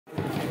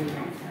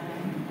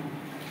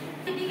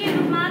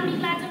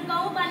मिक्लाचुङ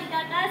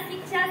गाउँपालिकाका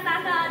शिक्षा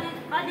शाखा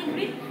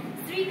अधिकृत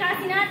श्री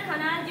काशीनाथ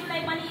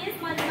खनालज्यूलाई पनि यस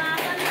मञ्चमा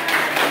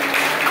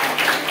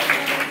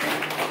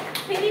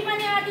फेरि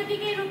पनि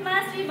अतिथिकै रूपमा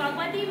श्री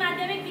भगवती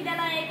माध्यमिक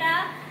विद्यालयका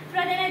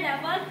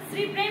प्रधानाध्यापक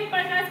श्री प्रेम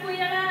प्रकाश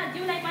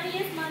कोइरालाज्यूलाई पनि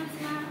यस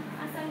मञ्चमा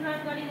आसन ग्रहण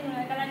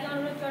गरिदिनुका लागि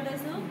अनुरोध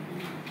गर्दछु।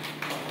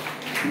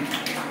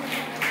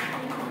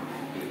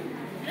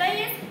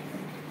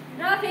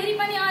 र फेरि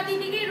पनि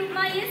अतिथिकै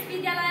रूपमा यस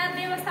विद्यालय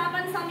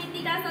व्यवस्थापन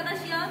समितिका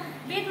सदस्य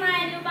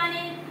वेदमाया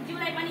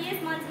न्यौपानेज्यूलाई पनि यस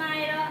मञ्चमा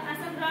आएर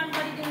आसन ग्रहण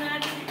गरिदिनुका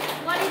लागि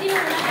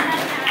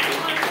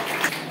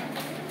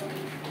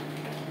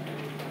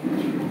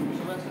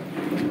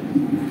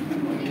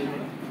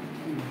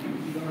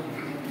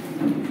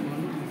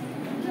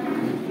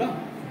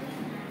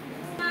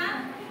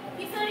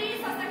किशोरी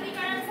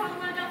सशक्तिकरण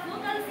समूहका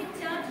फोकल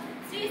शिक्षक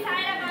श्री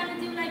सायरा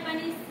बानुज्यूलाई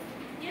पनि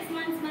यस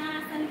मञ्चमा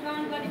आसन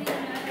ग्रहण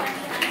गरिदिनुका लागि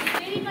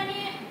फेरि पनि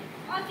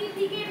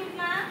अतिथिकै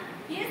रूपमा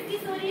यस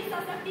किशोरी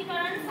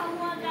सशक्तिकरण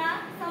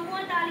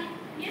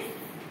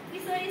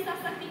किशोरी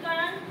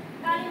सशक्तिकरण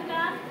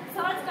तालिमका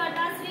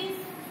सहजकर्ता श्री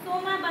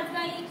शोभा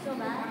बजगाईलाई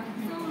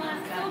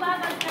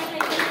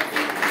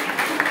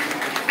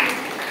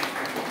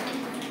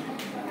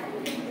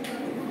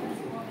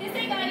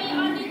त्यसै गरी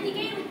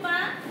अतिथिकै रूपमा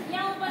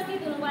यहाँ उपस्थित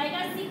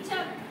हुनुभएका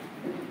शिक्षक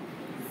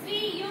श्री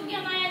योग्य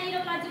माया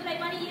निरौलाज्यूलाई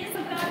पनि यस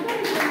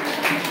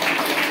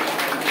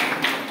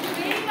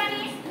फेरि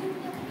पनि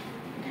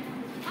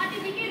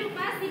अतिथिकै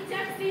रूपमा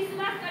शिक्षक श्री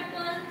सुभाष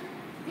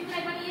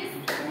कट्टोलज्यूलाई पनि यस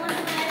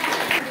मञ्चमा आएर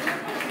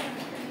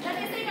र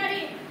त्यसै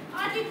गरी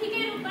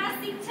अतिथिकै रूपमा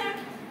शिक्षक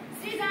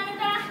श्री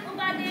जानुका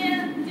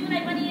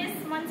उपाध्यायज्यूलाई पनि यस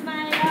मञ्चमा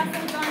आएर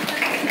आसन ग्रहण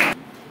गर्नुहुन्छ।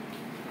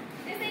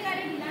 त्यसै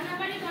गरी ढिला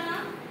नगरिकन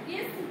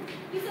यस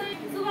किशोरी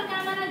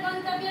शुभकामना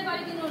गन्तव्य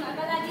गरिदिनु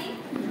हुनका लागि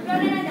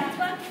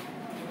प्रधानाध्यापक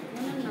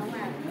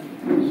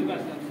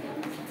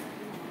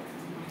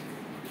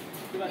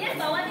यस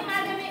भगवती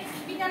माध्यमिक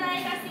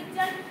विद्यालयका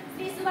शिक्षक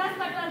श्री सुभाष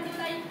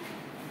कट्टोलज्यूलाई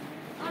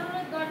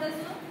अनुरोध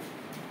गर्दछु।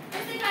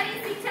 त्यसै गरी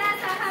शिक्षा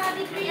शाखा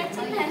अधिकृत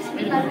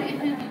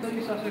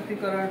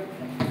सशक्तिकरण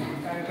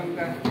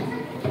कार्यक्रमका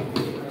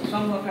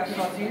समूहका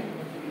सचिव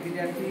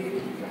विद्यार्थी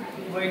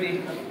बहिनी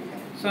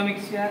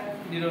समीक्षा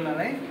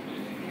निरौलालाई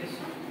यस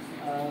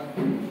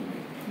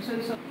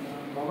किशोरी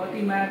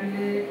भगवती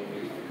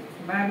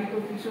माविको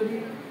किशोरी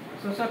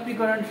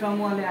सशक्तिकरण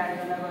समूहले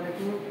आयोजना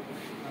गरेको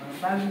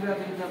बाल विवाह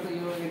विरुद्धको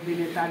यो एक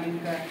दिने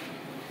तालिमका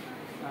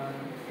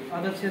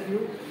अध्यक्षज्यू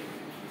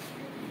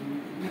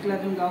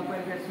मिक्लाचुङ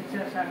गाउँपालिका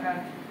शिक्षा शाखा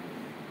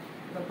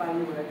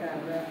पाल्नुभएका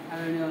हाम्रा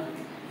आदरणीय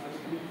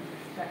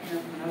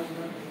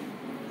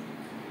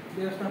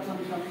व्यवस्थापन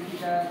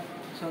समितिका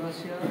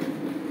सदस्य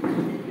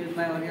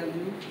वेदमाया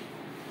अर्यालज्यू,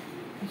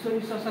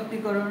 किशोरी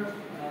सशक्तिकरण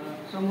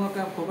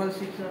समूहका फोकल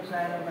शिक्षक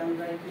सायरा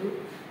बानुज्यू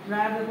र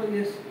आजको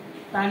यस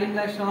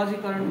तालिमलाई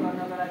सहजीकरण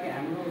गर्नका लागि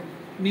हाम्रो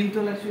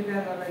निम्तोलाई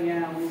स्वीकार गरेर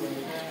यहाँ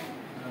आउनुभएका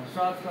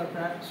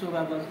सहजकर्ता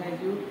शोभा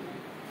बजगाईज्यू,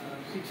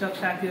 शिक्षक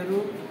साथीहरू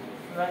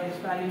र यस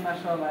तालिममा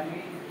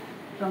सहभागी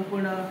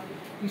सम्पूर्ण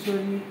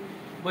किशोरी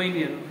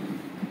बहिनीहरू,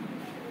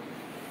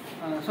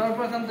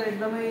 सर्वप्रथम त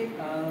एकदमै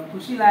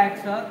खुसी लागेको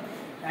छ।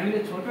 हामीले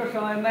छोटो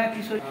समयमा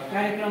किशोरी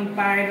कार्यक्रम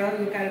पाएर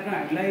यो कार्यक्रम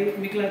हामीलाई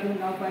मिक्लाचुङ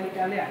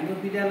गाउँपालिकाले हाम्रो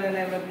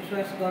विद्यालयलाई एउटा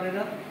विश्वास गरेर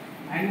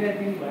हामीलाई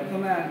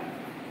दिनुभएकोमा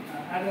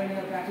आदरणीय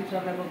काशी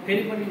सरकारको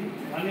फेरि पनि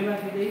धन्यवाद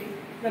दिँदै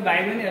र भाइ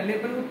बहिनीहरूले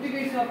पनि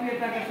उत्तिकै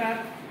सक्रियताका साथ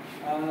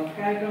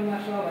कार्यक्रममा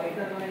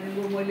सहभागिता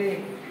जनाइदिनु। मैले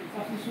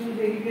अस्ति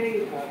सुरुदेखिकै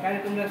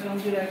कार्यक्रमलाई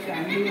सम्झिरहेको छु।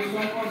 हामीले यो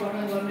समूह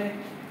गठन गर्ने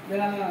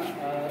बेलामा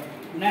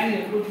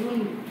नानीहरूको जुन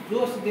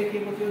जोस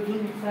देखेको थियो, जुन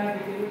उत्साह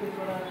देखेको,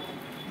 त्यसबाट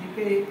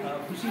निकै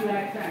खुसी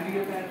लागेको छ। हामी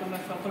यो कार्यक्रममा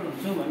सफल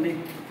हुन्छौँ भन्ने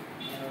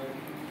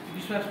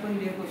विश्वास पनि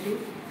लिएको छु।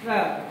 र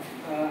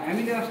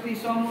हामीले अस्ति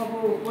समूहको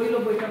पहिलो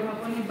बैठकमा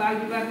पनि बाल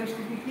विवाहको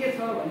स्थिति के छ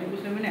भन्ने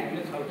विषयमा नै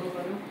हामीले छलफल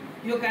गऱ्यौँ।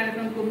 यो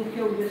कार्यक्रमको मुख्य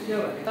उद्देश्य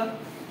भनेर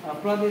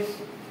प्रदेश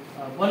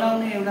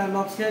बनाउने एउटा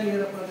लक्ष्य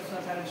लिएर प्रदेश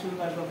सरकारले सुरु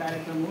गरेको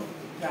कार्यक्रम हो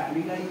र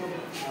हामीलाई यो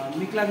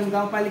मिक्लाचुङ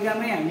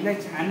गाउँपालिकामै हामीलाई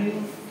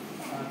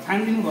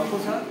छानिदिनु भएको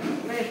छ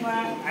र यसमा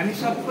हामी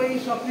सबै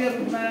सक्रिय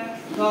रूपमा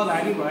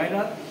सहभागी भएर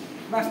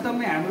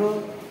वास्तवमै हाम्रो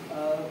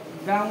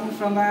गाउँ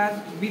समाज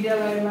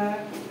विद्यालयमा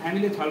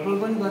हामीले छलफल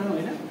पनि गऱ्यौँ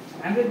होइन।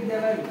 हाम्रो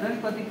विद्यालयभित्र पनि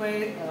कतिपय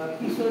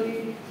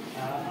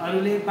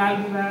किशोरीहरूले बाल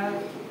विवाह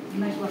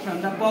 19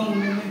 वर्षभन्दा कम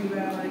उमेरमै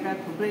विवाह गरेका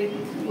थुप्रै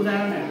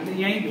उदाहरण हामीले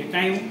यहीँ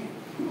भेटायौँ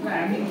र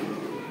हामी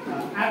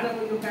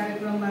आजको यो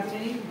कार्यक्रममा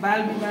चाहिँ बाल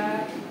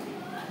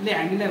विवाहले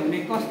हामीलाई हुने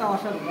कस्ता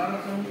असर हुँदो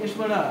रहेछन्,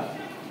 यसबाट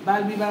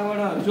बाल विवाहबाट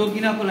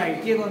जोगिनको लागि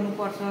के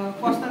गर्नुपर्छ,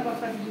 कस्ता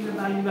किसिमले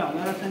बाल विवाह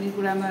हुँदो रहेछन्, यी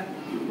कुरामा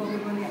पक्कै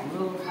पनि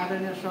हाम्रो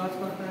आदरणीय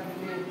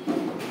सहजकर्ताले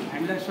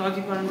हामीलाई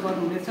सहजीकरण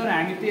गर्नुहुनेछ र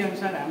हामी त्यही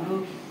अनुसार हाम्रो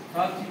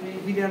छर छिमेक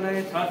विद्यालय,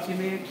 छर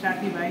छिमेक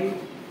साथीभाइ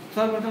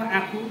सर्वप्रथम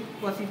आफू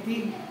पछि ती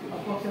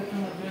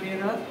पक्षसँग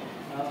जोडिएर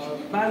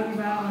बाल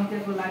विवाह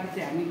अन्त्यको लागि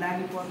चाहिँ हामी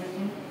लागि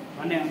पर्नेछौँ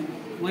भन्ने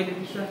मैले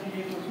विश्वास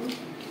लिएको छु।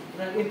 र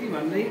यति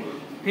भन्दै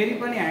फेरि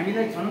पनि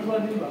हामीलाई छनौट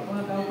गरिदिनु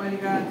भएकोमा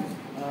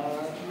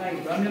गाउँपालिकालाई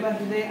धन्यवाद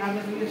दिँदै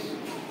आजको यस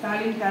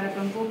तालिम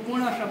कार्यक्रमको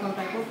पूर्ण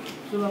सफलताको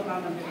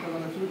शुभकामना व्यक्त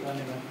गर्दछु।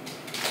 धन्यवाद।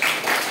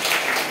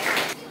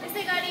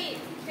 त्यसै गरी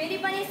फेरि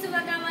पनि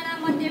शुभकामना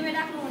मध्यमे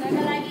राख्नु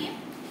हुनका लागि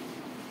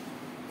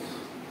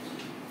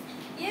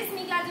यस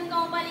मिक्लाजुङ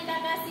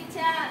गाउँपालिकाका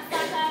शिक्षा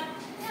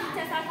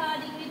शाखा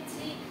अधिकृत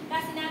श्री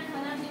काशीनाथ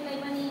खनाज्यूलाई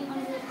पनि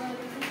अनुरोध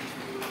गर्दछु।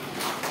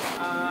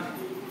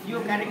 यो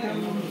कार्यक्रम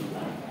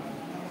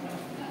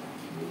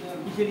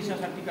किशोरी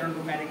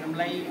सशक्तिकरणको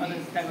कार्यक्रमलाई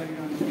अध्यक्षता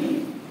गरिरहनुहुने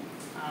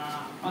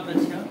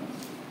अध्यक्ष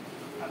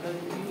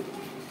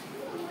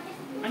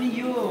अनि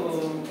यो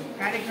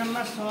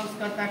कार्यक्रममा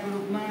सहजकर्ताको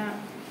रूपमा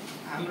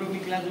हाम्रो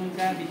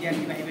मिक्लाजुङका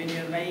विद्यार्थी भाइ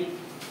बहिनीहरूलाई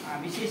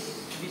विशेष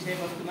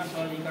विषयवस्तुमा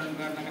सहजीकरण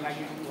गर्नका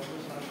लागि आउनुभएको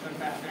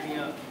सहजकर्ता आदरणीय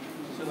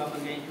शोभा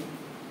बन्जाइज्यू,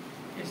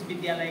 यस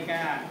विद्यालयका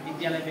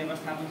विद्यालय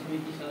व्यवस्थापन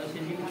समिति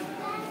सदस्यज्यू,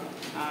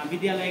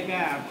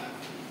 विद्यालयका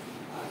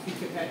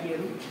शिक्षक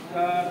साथीहरू र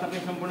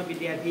तपाईँ सम्पूर्ण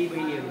विद्यार्थी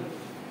बहिनीहरू,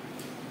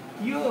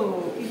 यो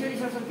किशोरी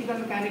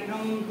सशक्तिकरण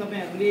कार्यक्रम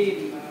तपाईँहरूले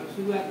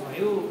सुरुवात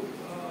भयो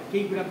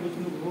केही कुरा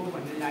बुझ्नुभयो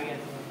भन्ने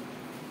लागेको छ।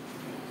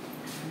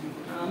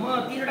 म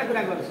 3वटा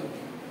कुरा गर्छु,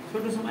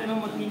 छोटो समयमा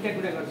म 3टा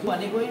कुरा गर्छु।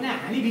 भनेको होइन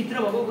हामीभित्र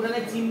भएको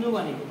कुरालाई चिन्नु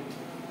भनेको।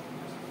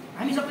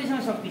 हामी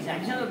सबैसँग शक्ति छ,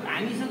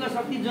 हामीसँग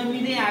शक्ति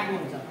जन्मिँदै आएको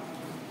हुन्छ।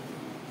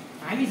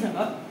 हामीसँग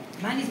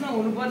मानिसमा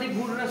हुनुपर्ने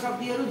गुण र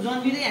शक्तिहरू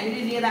जन्मिँदै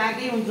हामीले लिएर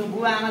आएकै हुन्छौँ,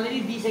 बुबा आमाले नि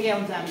दिइसकेका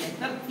हुन्छ हामीलाई।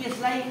 तर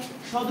त्यसलाई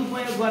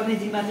सदुपयोग गर्ने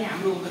जिम्मा चाहिँ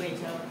हाम्रो हुँदो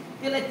रहेछ,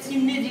 त्यसलाई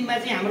चिन्ने जिम्मा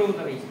चाहिँ हाम्रो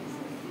हुँदो रहेछ।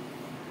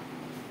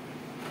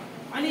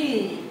 अनि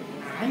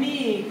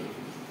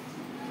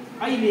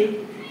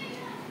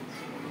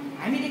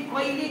हामीले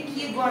कहिले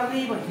के गर्ने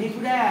भन्ने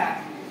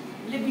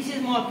कुराले विशेष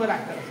महत्त्व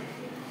राख्दो रहेछ।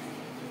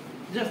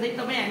 जस्तै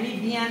हामी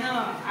बिहान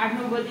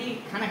 8-9 बजी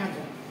खाना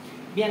खान्छौँ,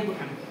 बिहानको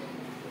खाना,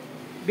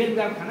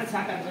 बेलुकाको खाना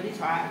 7-8 बजी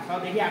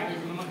 6देखि 8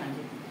 बजीसम्म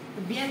खान्छौँ।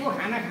 बिहानको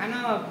खाना खान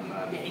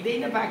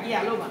भ्याइँदैन,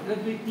 पाकिहाल्यो भनेर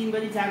 2-3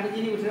 बजी 4 बजी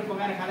नै उठेर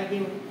पकाएर खाँदा के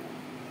हो?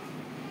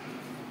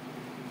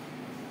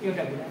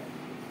 एउटा कुरा।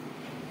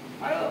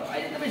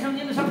 अहिले तपाईँ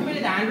सम्झिनु,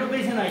 सबैले धान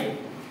रोपेछन् अहिले।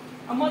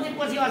 अब म चाहिँ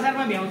पछि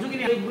असारमा भ्याउँछु कि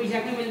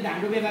वैशाखमै मैले धान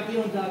रोपे भए के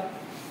हुन्छ,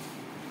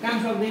 काम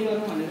सक्दै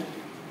गरौँ भनेर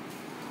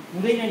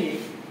हुँदैन नि है।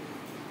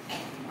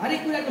 हरेक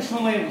कुराको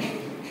समय हुन्छ,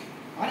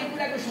 हरेक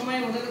कुराको समय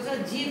हुँदो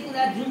रहेछ। जे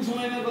कुरा जुन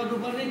समयमा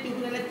गर्नुपर्ने त्यो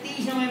कुरालाई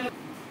त्यही समयमा,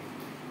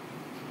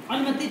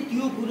 अनि मात्रै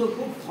त्यो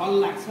कुरोको फल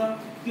लाग्छ,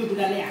 त्यो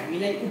कुराले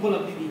हामीलाई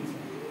उपलब्धि दिन्छ।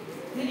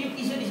 फेरि यो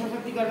किशोरी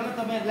सशक्तिकरणमा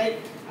तपाईँहरूलाई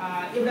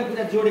एउटा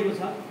कुरा जोडेको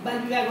छ, बाल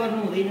विवाह गर्नु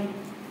हुँदैन।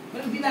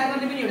 विवाह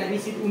गर्ने पनि एउटा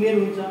निश्चित उमेर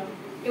हुन्छ,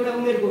 एउटा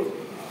उमेरको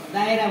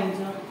दायरा हुन्छ।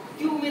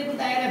 त्यो उमेरको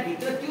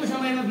दायराभित्र त्यो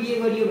समयमा बिहे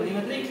गरियो भने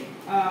मात्रै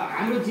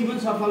हाम्रो जीवन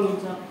सफल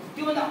हुन्छ।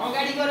 त्योभन्दा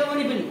अगाडि गऱ्यो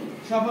भने पनि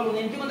सफल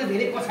हुँदैन, त्योभन्दा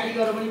धेरै पछाडि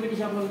गऱ्यो भने पनि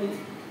सफल हुँदैन।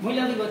 मैले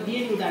अघि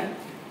दिएँ नि उदाहरण,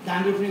 धान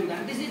रोप्ने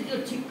उदाहरण। त्यसरी त्यो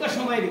ठिक्क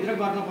समयभित्र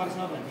गर्नुपर्छ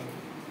भन्ने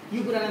यो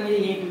कुरालाई मैले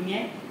यहीँ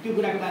टुङ्ग्याएँ। त्यो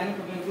कुराको बारेमा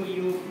तपाईँहरूको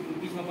यो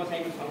बिचमा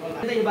पछाडिको छलफल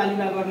लाग्छ। यो बाल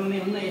विवाह गर्नु नै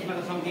हुन्न, यसमा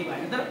त सङ्केत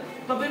भएन। तर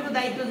तपाईँको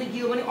दायित्व चाहिँ के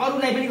हो भने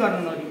अरूलाई पनि गर्न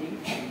नदिने,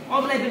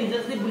 अरूलाई पनि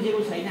जसले बुझेको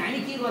छैन। हामी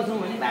के गर्छौँ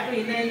भने बाटो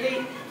हिँड्दै हिँड्दै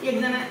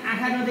एकजना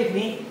आँखा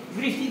नदेख्ने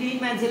दृष्टिविहीन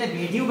मान्छेलाई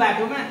भेट्यौँ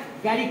बाटोमा,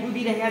 गाडी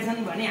कुदिरहेका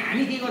छन् भने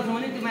हामी के गर्छौँ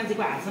भने त्यो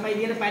मान्छेको हात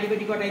समाइदिएर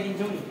पारिपट्टि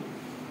कटाइदिन्छौँ नि।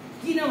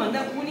 किन भन्दा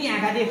उनी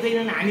आँखा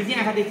देख्दैनन्, हामी चाहिँ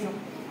आँखा देख्छौँ।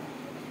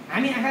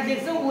 हामी आँखा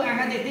देख्छौँ, ऊ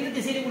आँखा देख्दैन,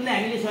 त्यसैले उसलाई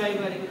हामीले सहयोग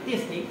गरेको।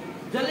 त्यस्तै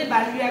जसले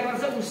बाल विवाह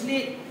गर्छ उसले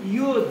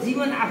यो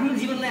जीवन, आफ्नो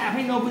जीवनलाई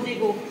आफै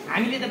नबुझेको,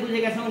 हामीले त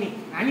बुझेका छौँ नि,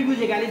 हामी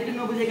बुझेकाले त्यो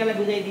नबुझेकालाई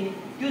बुझाइदिने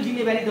त्यो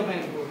जिम्मेवारी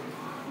तपाईँहरूको हो।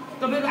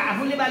 तपाईँहरू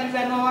आफूले बाल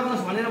विवाह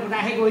नगर्नुहोस् भनेर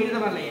राखेको होइन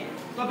तपाईँहरूलाई।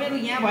 तपाईँहरू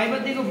यहाँ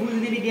भएमध्येको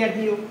बुझ्ने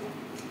विद्यार्थी हो,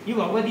 यो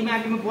भगवती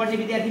माविमा पढ्ने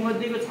विद्यार्थी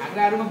मध्येको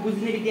छात्राहरूमा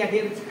बुझ्ने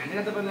विद्यार्थीहरू छानेर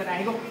तपाईँलाई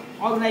राखेको।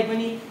 अरूलाई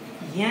पनि,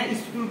 यहाँ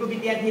स्कुलको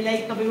विद्यार्थीलाई,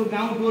 तपाईँको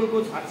गाउँ टोलको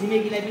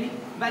छरछिमेकीलाई पनि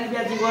बाल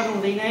विवाह चाहिँ गर्नु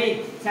हुँदैन है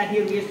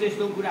साथीहरू, यस्तो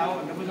यस्तो कुरा हो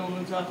भनेर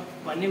बुझाउनुहुन्छ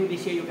भन्ने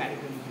उद्देश्य यो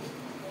कार्यक्रम।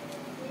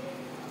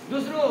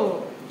 दोस्रो,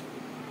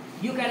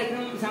 यो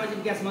कार्यक्रम सामाजिक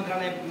विकास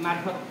मन्त्रालय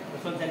मार्फत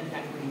सञ्चालित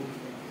कार्यक्रम हो।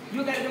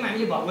 यो कार्यक्रम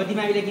हामीले भगवती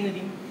माविलाई किन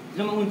दियौँ?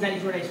 जम्मा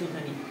 39वटा स्कुल छ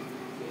नि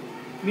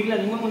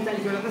मिक्लाजुङमा।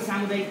 39वटा त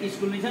सामुदायिक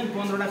स्कुल नै छन्,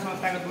 15वटा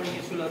संस्थागत बोर्डिङ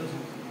स्कुलहरू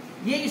छन्।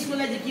 यही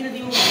स्कुललाई चाहिँ किन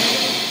दियौँ भने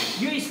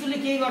यो स्कुलले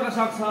केही गर्न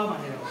सक्छ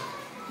भनेर।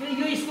 किन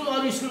यो स्कुल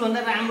अरू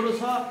स्कुलभन्दा राम्रो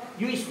छ,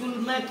 यो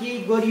स्कुलमा केही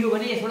गरियो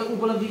भने यसबाट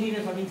उपलब्धि लिन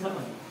सकिन्छ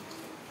भने।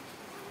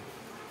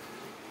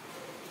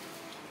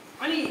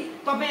 अनि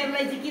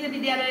तपाईँहरूलाई चाहिँ किन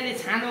विद्यालयले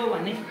छानो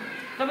भने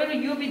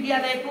तपाईँहरू यो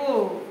विद्यालयको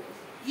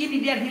यी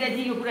विद्यार्थीलाई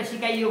चाहिँ यो कुरा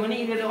सिकाइयो भने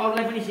यिनीहरूले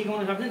अरूलाई पनि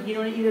सिकाउन सक्छन्,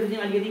 किनभने यिनीहरू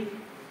चाहिँ अलिकति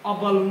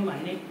अब्बल हुन्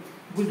भन्ने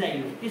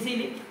बुझाइयो।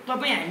 त्यसैले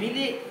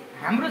हामीले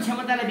हाम्रो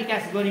क्षमतालाई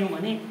विकास गऱ्यौँ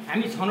भने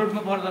हामी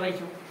छनौटमा पर्दो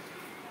रहेछौँ।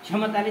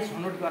 क्षमताले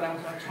छनौट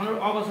गराउँछ, छनौट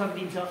अवसर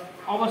दिन्छ,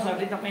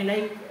 अवसरले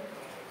तपाईँलाई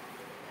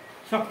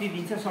शक्ति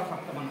दिन्छ,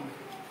 सशक्त बनाउँछ।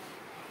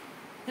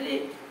 त्यसले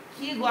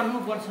के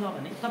गर्नुपर्छ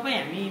भने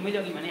मैले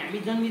अघि भने हामी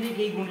जन्मिँदै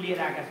केही गुण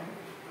लिएर आएका छौँ,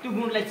 त्यो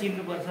गुणलाई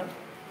चिन्नुपर्छ।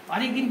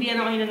 हरेक दिन बिहान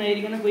ऐना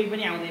नहेरिकन कोही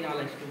पनि आउँदैन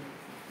होला स्कुल।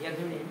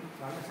 हेर्छौँ नि,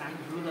 घरमा सानो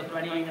ठुलो जत्रो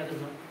ऐना त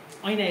छ,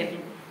 ऐना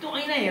हेर्छौँ। त्यो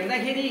ऐना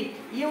हेर्दाखेरि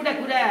एउटा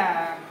कुरा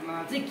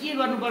चाहिँ के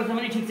गर्नुपर्छ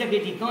भने ठिक छ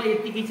केटी, तँ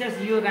यतिकै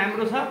छस्, यो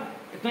राम्रो छ,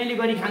 तैँले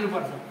गरी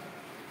खानुपर्छ।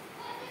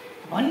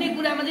 भन्ने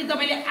कुरामा चाहिँ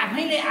तपाईँले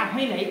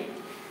आफैलाई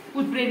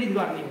उत्प्रेरित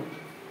गर्ने हो।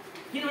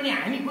 किनभने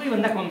हामी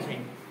कोहीभन्दा कम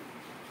छैन,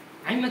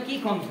 हामीमा के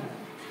कम छ?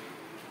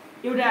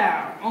 एउटा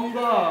अङ्ग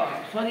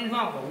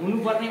शरीरमा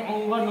हुनुपर्ने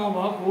अङ्ग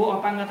नभएको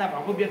अपाङ्गता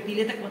भएको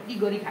व्यक्तिले त कति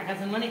गरी खाएका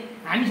छन् भने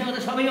हामीसँग त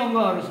सबै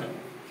अङ्गहरू छन्।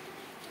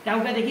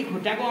 टाउकादेखि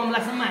खुट्टाको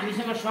अम्लासम्म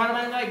हामीसँग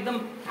सर्वाङ्ग एकदम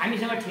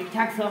हामीसँग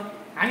ठिकठाक छ,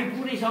 हामी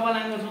पुरै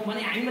सबलाङ्ग छौँ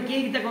भने हामीमा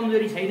केही त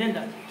कमजोरी छैन नि त,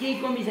 केही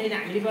कमी छैन।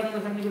 हामीले गर्न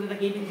नसक्ने कुरा त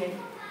केही पनि छैन,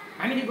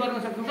 हामीले गर्न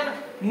सक्छौँ। तर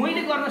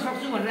मैले गर्न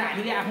सक्छु भनेर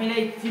हामीले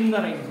आफैलाई चिन्द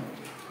रहेछौँ।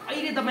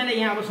 अहिले तपाईँलाई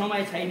यहाँ अब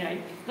समय छैन है,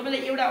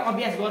 तपाईँलाई एउटा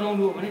अभ्यास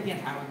गराउनु हो भने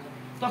त्यहाँ थाहा हुन्छ।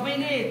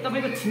 तपाईँले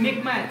तपाईँको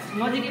छिमेकमा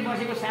नजिकै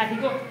बसेको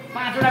साथीको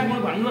 5वटा गुण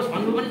भन्नुहोस्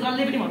भन्नु पनि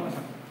जसले पनि भन्न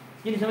सक्छ,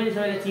 किन सबैले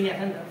सबैलाई चिनेको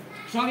छ नि त।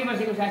 सँगै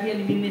बसेको साथी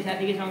अलि मिल्ने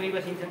साथीकै सँगै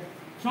बसिन्छ,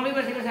 सँगै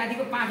बसेको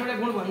साथीको 5वटा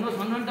गुण भन्नुहोस्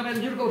भन्नु भने तपाईँले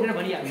जुर्को उठेर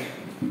भनिहाल्नु।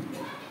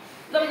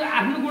 तपाईँको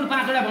आफ्नो गुण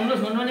 5वटा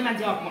भन्नुहोस् भन्नु भने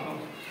मान्छे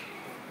अप्मकाउँछ।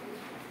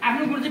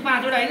 आफ्नो गुण चाहिँ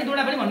 5वटा होइन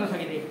 2वटा पनि भन्न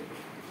सकिँदैन,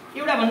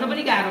 एउटा भन्न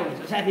पनि गाह्रो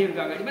हुन्छ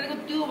साथीहरूको अगाडि। भनेको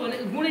त्यो भने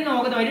गुणै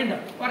नभएको त होइन नि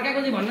त। अर्काको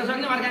चाहिँ भन्न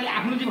सक्ने, अर्काले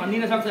आफ्नो चाहिँ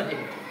भनिदिन सक्छ।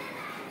 फेरि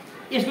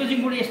यसको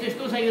चाहिँ गुण यस्तो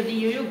यस्तो छ, यो चाहिँ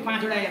यो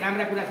 5वटा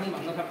राम्रा कुरा छन्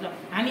भन्न सक्छ।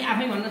 हामी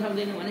आफै भन्न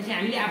सक्दैनौँ भने चाहिँ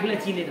हामीले आफूलाई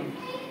चिनेनौँ।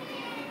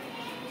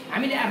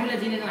 हामीले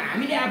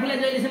आफूलाई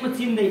जहिलेसम्म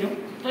चिन्दैनौँ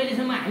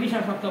तहिलेसम्म हामी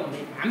सशक्त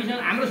हुँदैन,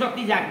 हामीसँग हाम्रो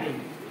शक्ति जाग्दैन।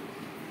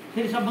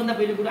 फेरि सबभन्दा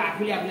पहिलो कुरो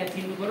आफूलाई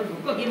चिन्नु पऱ्यो।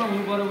 ढुक्क केमा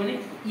हुनु पऱ्यो भने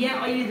यहाँ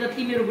अहिले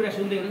जति मेरो कुरा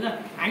सुन्दै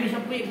हुनुहुन्छ हामी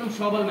सबै एकदम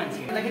सबल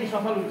मान्छे गर्दाखेरि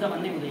सफल हुन्छ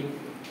भन्ने हुँदैन,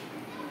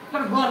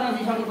 तर गर्न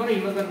चाहिँ सक्नु पऱ्यो,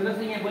 हिम्मत गर्नु।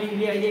 जस्तो यहाँ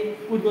बहिनीले अहिले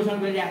उद्घोषण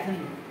गरिरहेको छ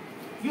नि,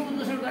 यो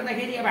उद्घोषण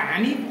गर्दाखेरि अब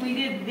हामी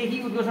उहिलेदेखि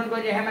उद्घोषण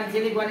गरिरहेका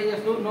मान्छेले गरे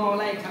जस्तो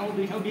नहोला, 1 ठाउँ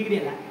 2 ठाउँ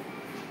बिग्रिएला।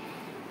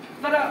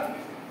 तर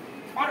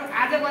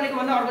आज गरेको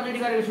भन्दा अर्कोचोटि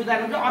गरेको सुधार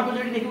हुन्छ।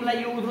 अर्कोचोटिदेखि उसलाई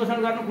यो उद्घोषण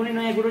गर्नु कुनै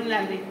नयाँ कुरो नि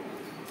लाग्दैन।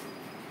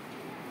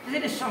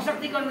 त्यसैले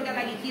सशक्तिकरणका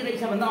लागि के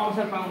रहेछ भन्दा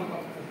अवसर पाउनु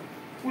पर्छ।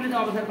 उसले त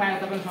अवसर पायो,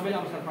 तपाईँले सबैले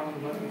अवसर पाउनु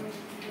पर्यो।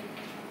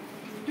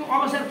 त्यो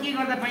अवसर के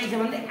गर्दा पाइन्छ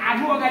भने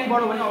आफू अगाडि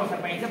बढ्यो भने अवसर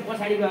पाइन्छ,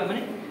 पछाडि गयो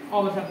भने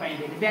अवसर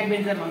पाइँदैन। ब्याक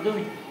बेन्चर भन्छौँ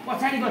नि,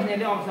 पछाडि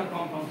बस्नेहरूले अवसर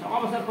कम पाउँछ।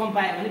 अवसर कम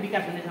पायो भने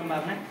विकास हुने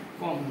सम्भावना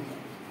कम हुन्छ।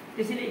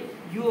 त्यसैले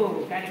यो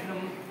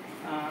कार्यक्रमले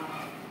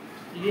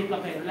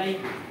तपाईँहरूलाई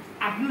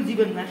आफ्नो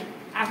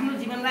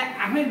जीवनलाई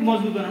आफै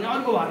मजबुत बनाउने,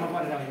 अर्को भरमा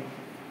परेर होइन।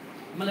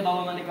 मलाई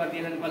बाबुआमाले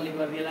गरिदिएलान्, कसले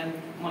गरिदिएलान्,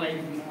 मलाई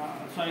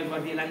सहयोग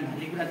गरिदिएलान्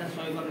भन्ने कुरा त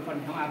सहयोग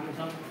गर्नुपर्ने ठाउँ आफ्नो छ।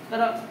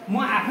 तर म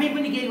आफै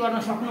पनि केही गर्न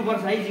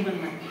सक्नुपर्छ है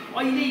जीवनमा।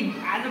 अहिले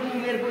आजको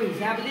उमेरको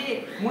हिसाबले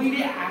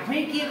मैले आफै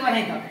के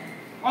गरेँ त,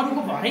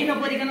 अरूको भरै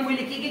नपरिकन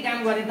मैले के काम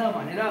गरेँ त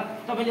भनेर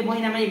तपाईँले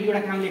महिनामा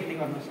 1-2वटा काम लेख्ने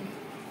गर्नुहोस्।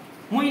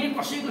 मैले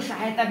कसैको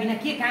सहायता बिना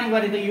के काम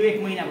गरेँ त यो 1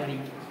 महिनाभरि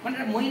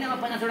भनेर महिनामा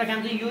 5वटा काम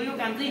चाहिँ यो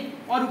काम चाहिँ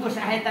अरूको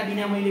सहायता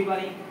बिना मैले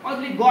गरेँ,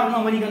 अरूले गर्न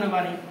नभनिकन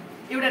गरेँ।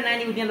 एउटा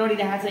नानी त्यहाँ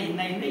लडिरहेको छ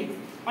हिँड्दै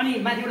अनि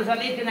माथिबाट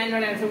सरले त्यो नानी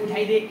लडाएको छ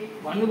उठाइदे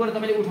भन्नुभयो,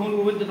 तपाईँले उठाउनु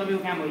हो भने त्यो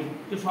तपाईँको काम होइन,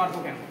 त्यो सरको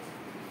काम।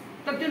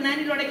 तर त्यो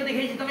नानी लडेको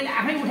देखेपछि तपाईँले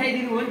आफै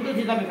उठाइदिनु हो भने त्यो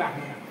चाहिँ तपाईँको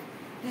आफ्नो काम।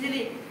 त्यसैले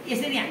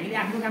यसरी हामीले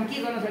आफ्नो काम के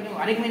गर्न सक्यौँ,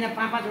 हरेक महिना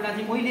 5-5वटा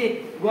चाहिँ मैले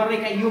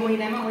गरेका, यो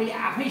महिनामा मैले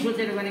आफै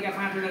सोचेर गरेका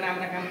 5वटा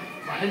राम्रा काम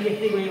भनेर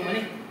लेख्दै गयौँ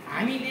भने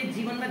हामीले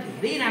जीवनमा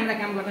धेरै राम्रा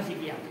काम गर्न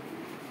सिकिहाल्छ।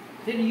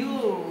 त्यसैले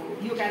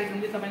यो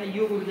कार्यक्रमले तपाईँलाई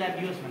यो ऊर्जा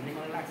दियोस् भन्ने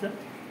मलाई लाग्छ।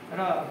 र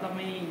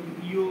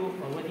तपाईँ यो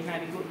भगवती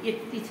माविको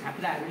यति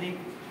छात्राहरूले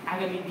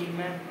आगामी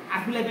दिनमा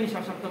आफूलाई पनि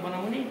सशक्त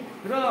बनाउने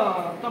र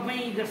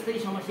तपाईँ जस्तै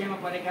समस्यामा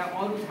परेका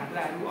अरू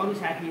छात्राहरू, अरू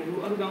साथीहरू,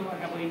 अरू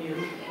गाउँघरका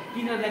बहिनीहरू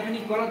तिनीहरूलाई पनि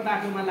गलत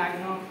बाटोमा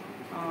लाग्न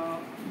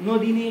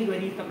नदिने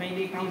गरी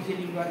तपाईँले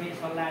काउन्सिलिङ गर्ने,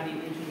 सल्लाह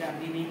दिने, सुझाव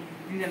दिने,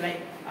 तिनीहरूलाई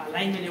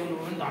लाइनमा ल्याउनु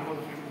हो भने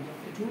धर्मको काम हुन्छ,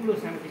 त्यो ठुलो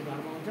सामाजिक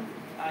धर्म हुन्छ।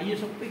 यो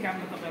सबै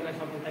काममा तपाईँहरूलाई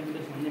सफलता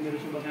मिलोस् भन्ने मेरो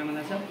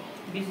शुभकामना छ।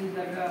 विशेष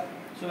गरेर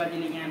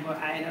शोभाजीले यहाँ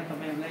आएर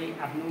तपाईँहरूलाई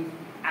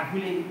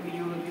आफूले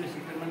यो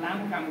सेक्टरमा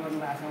लामो काम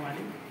गर्नुभएको छ।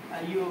 उहाँले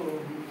यो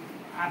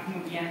आफ्नो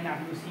ज्ञान,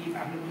 आफ्नो सिप,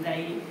 आफ्नो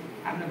बुझाइ,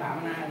 आफ्नो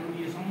भावनाहरू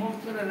यो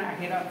समग्र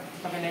राखेर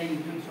तपाईँलाई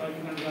जुन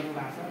सहजीकरण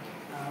गर्नुभएको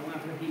छ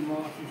उहाँप्रति म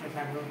शिक्षक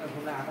साथीहरूको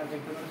तर्फबाट आभार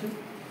व्यक्त गर्छु।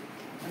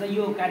 र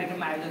यो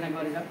कार्यक्रम आयोजना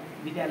गरेर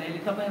विद्यालयले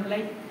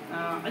तपाईँहरूलाई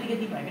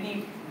अलिकति भए पनि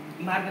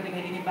मार्ग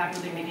देखाइदिने, बाटो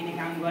देखाइदिने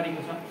काम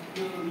गरेको छ।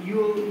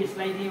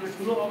 यसलाई चाहिँ एउटा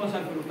ठुलो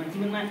अवसरको रूपमा,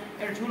 जीवनमा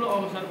एउटा ठुलो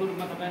अवसरको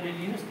रूपमा तपाईँहरूले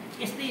लिनुहोस्।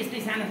 यस्तै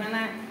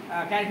साना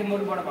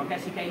कार्यक्रमहरूबाट भएका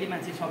सिकाइले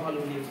मान्छे सफल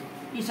हुने हो।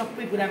 यी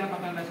सबै कुरामा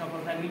तपाईँहरूलाई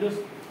सफलता मिलोस्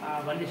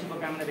भन्ने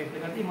शुभकामना व्यक्त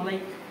गर्दै मलाई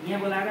यहाँ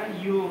बोलाएर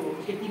यो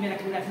यति मेरा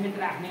कुरा समेत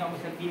राख्ने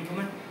अवसर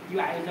दिएकोमा यो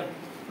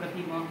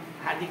आयोजकप्रति म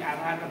हार्दिक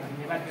आभार र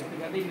धन्यवाद व्यक्त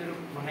गर्दै मेरो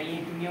भनाइ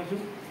यहीँ टुङ्ग्याउँछु।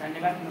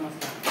 धन्यवाद,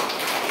 नमस्कार।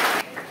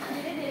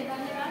 धेरै धेरै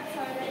धन्यवाद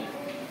सरलाई,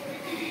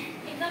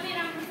 एकदमै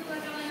राम्रो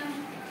शुभकामना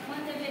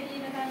मन्तव्य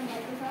दिएर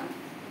जानुभएको छ।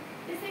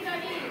 त्यसै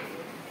गरी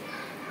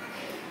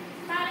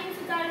तालिम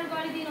सुचारू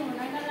गरिदिनु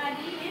हुनका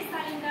लागि यस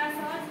तालिमका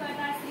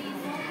सहजकर्ता श्री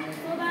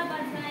शोभा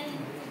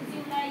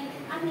बजनाईज्यूलाई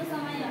आफ्नो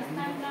समय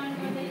हस्तान्तरण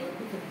गर्दै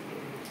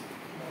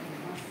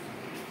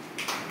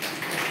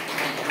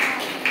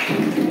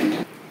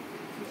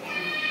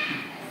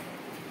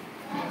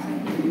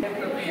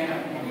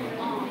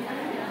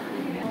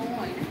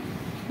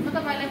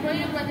तपाईँलाई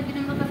प्रयोग गर्ने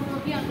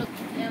विनम्रतापूर्वक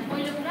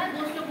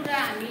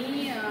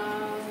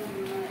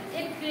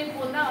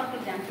अर्को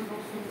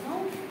ध्यानपूर्वक सुन्छौँ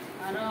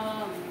र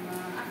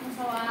आफ्नो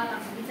सवाल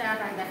आफ्नो विचार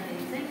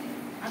राख्दाखेरि चाहिँ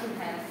हात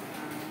उठाएर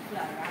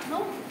कुराहरू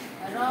राख्छौँ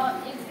र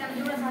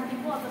एउटा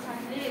साथीको अर्को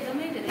साथीले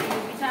एकदमै धेरै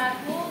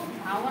विचारको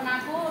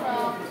भावनाको र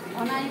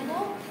भनाइको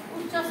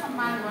उच्च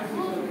सम्मान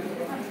गर्छौँ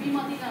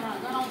विमति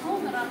जनाउँछौँ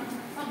र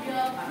सभ्य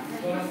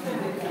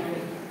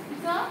ठिक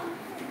छ।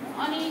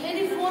 अनि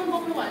यदि फोन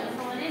बोक्नु भएको छ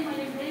भने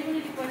मैले फेरि पनि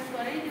रिक्वेस्ट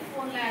गरेँ त्यो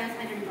फोनलाई आएर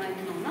साइलेन्ट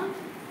बनाइदिनु हुन,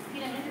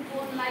 किनभने त्यो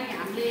फोनलाई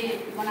हामीले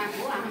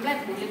बनाएको हामीलाई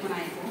फोनले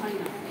बनाएको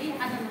होइन है,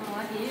 आज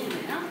मलाई केही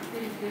हुँदैन त्यो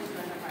रिक्वेस्ट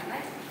गर्न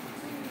पाएलाई।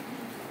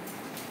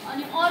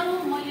 अनि अरू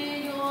मैले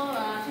यो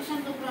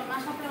सेसनको क्रममा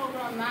सत्रको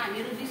क्रममा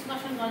हामीहरू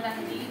डिस्कसन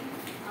गर्दाखेरि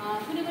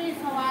कुनै पनि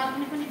सवाल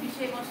कुनै पनि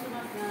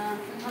विषयवस्तुमा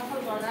छलफल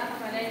गर्दा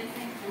तपाईँलाई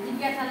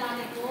जिज्ञासा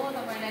लागेको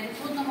तपाईँलाई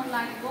सोध्न मन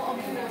लागेको अब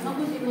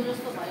नबुझेको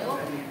जस्तो भयो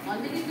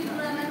भनेदेखि त्यो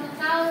कुरालाई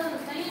तत्काल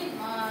चाहिँ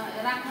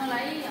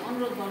राख्नलाई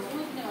अनुरोध गर्छु,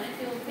 किनभने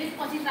त्यो फेरि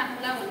पछि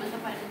राख्नुलाई हो भने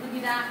तपाईँहरूको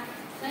दुविधा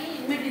चाहिँ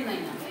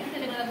मेटिँदैन।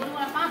 त्यसले गर्दा बरु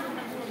मलाई 5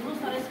 घन्टा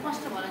सोध्नुहोस् तर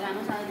स्पष्ट भएर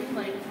जानुहोस् आज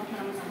दिनभरिको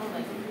छलफलमा सफल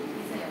भएको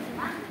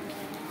विषयहरूमा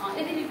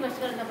यति रिक्वेस्ट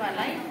गरेँ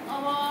तपाईँहरूलाई।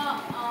 अब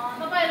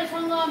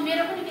तपाईँहरूसँग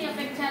मेरो पनि केही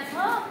अपेक्षा छ,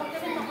 पक्कै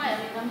पनि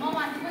तपाईँहरू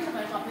ममाथि पनि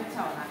तपाईँहरूको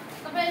अपेक्षा होला।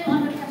 तपाईँहरूको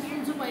अपेक्षा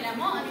सुन्छु पहिला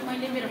म, अनि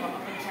मैले मेरो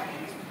अपेक्षा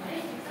भन्छु है,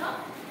 ठिक छ।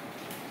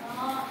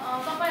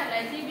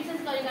 तपाईँहरूलाई चाहिँ विशेष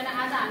गरिकन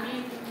आज हामी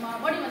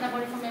बढीभन्दा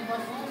बढी समय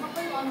बस्छौँ,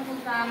 सबैको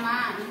अनुकूलतामा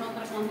हामी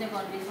सत्रको अन्त्य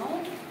गर्नेछौँ।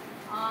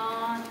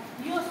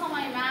 यो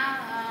समयमा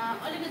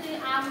अलिकति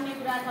आउने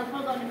कुरा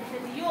छलफल गर्ने विषय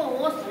यो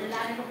होस् भन्ने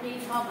लागेको केही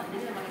छ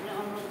भनेदेखि तपाईँहरूले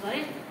अनुरोध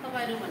गरेँ।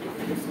 तपाईँहरू भनेको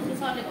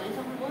सरले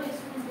भनिसक्नुभयो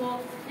स्कुलको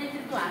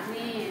नेतृत्व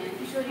हाँक्ने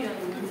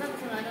किशोरीहरू हुनुहुन्छ,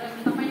 त्यसो भएर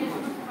तपाईँले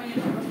भन्नुहोस् तपाईँले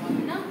भन्नुहोस्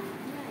भन्दिनँ,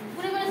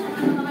 कुनै पनि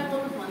समाजमा तपाईँ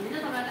बोल्नुहोस् भन्दिनँ,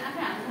 तपाईँहरूले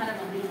आफै हात उठाएर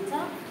भनिदिनुहुन्छ।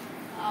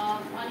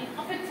 अनि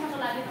अपेक्षाको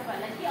लागि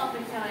तपाईँहरूलाई के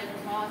अपेक्षा रहेको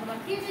छ अथवा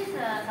के चाहिँ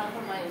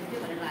छलफल भयो हुन्थ्यो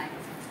भनेर लागेको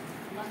छ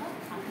ल त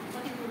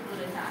कति बुझ्दो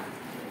रहेछ।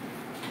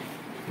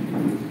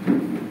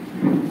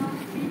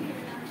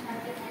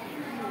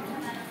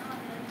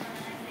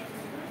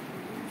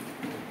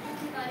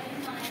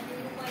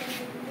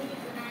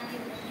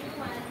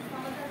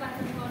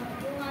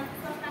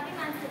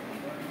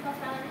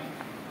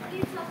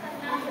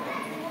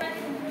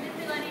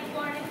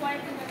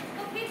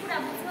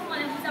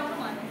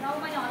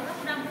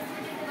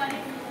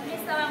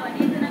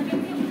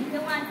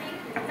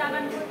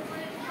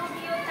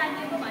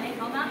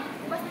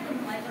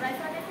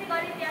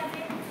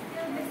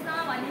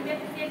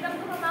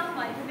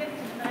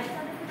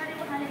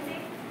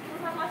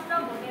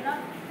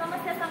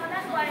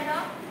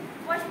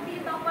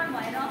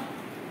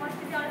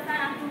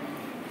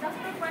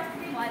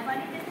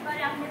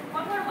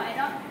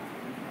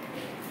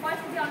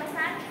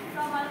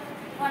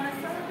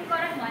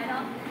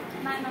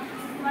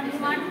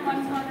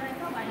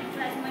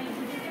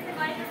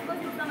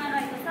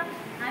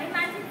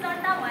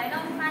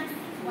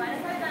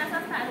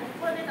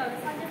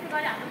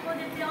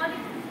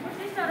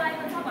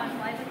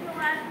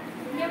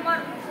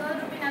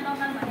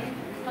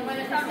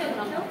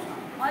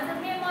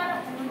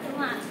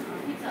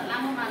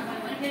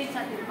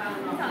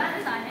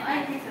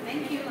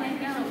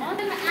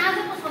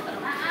 आजको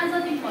सत्रमा आज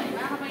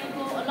दिनभरिमा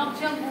तपाईँको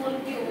लक्ष्य गोल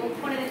के हो,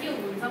 पढेर के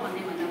हुन्छ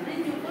भन्ने भन्दा पनि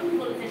त्यो कुन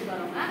गोल सेट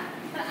गरौँला,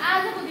 तर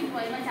आजको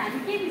दिनभरिमा चाहिँ हामी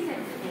के विषय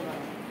गरौँ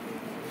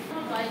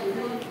भएको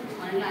हुन्थ्यो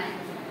भन्ने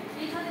लागेको छ।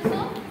 के छ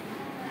त्यस्तो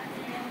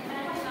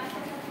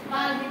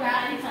बाल विवाह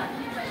छ,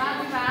 बाल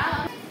विवाह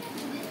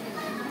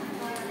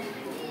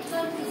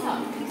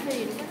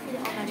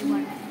अगाडि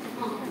बढ्ने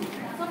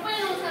सबै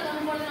नमस्कार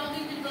गर्नुपर्ने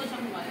अघि जुन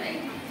गरिसक्नु भयो है।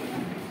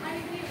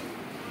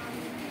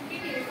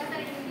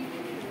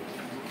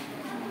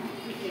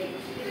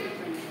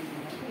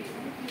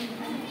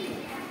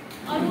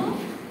 अरू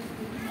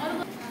अरू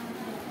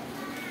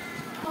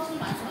बस्नु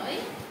भएको छ है,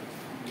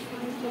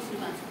 बस्नु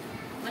भएको छ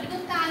भनेको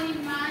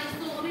तालिममा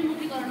यस्तो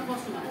अभिमुखीकरण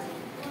बस्नु भएको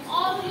छ।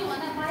 अरू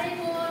योभन्दा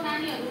बाहिरको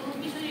नानीहरू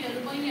किशोरीहरू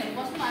बहिनीहरू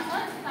बस्नु भएको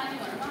छ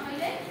तालिमहरूमा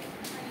मैले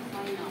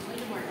होइन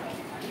पहिलोपल्ट है।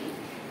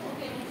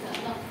 ओके हुन्छ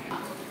ल,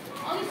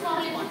 अघि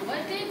सरले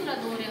भन्नुभयो त्यही कुरा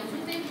दोहोऱ्याउँछु,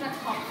 त्यही कुरा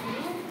थप्छु।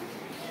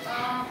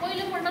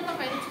 पहिलोपल्ट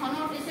तपाईँहरू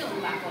छनौट यसै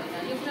हुनुभएको होइन,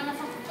 यो कुरामा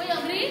सबै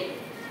अग्री।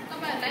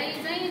 तपाईँहरूलाई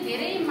चाहिँ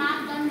धेरै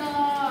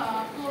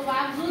मापदण्डको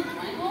बावजुद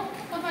भनेको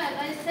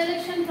तपाईँहरूलाई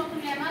सेलेक्सन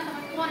प्रक्रियामा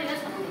तपाईँ पढेर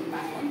छनौट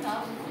हुनुभएको हो नि त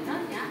होइन।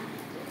 त्यहाँ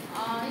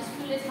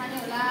स्कुलले छान्यो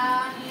होला,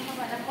 अनि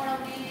तपाईँहरूलाई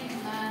पढाउने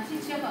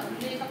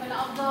शिक्षकहरूले तपाईँलाई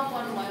अब्जर्भ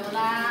गर्नुभयो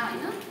होला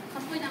होइन।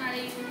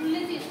 सबैजनाले उसले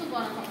चाहिँ यस्तो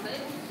गर्न सक्छ है,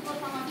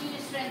 उसकोसँग चाहिँ यो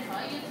स्ट्रेन्थ छ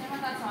है, यो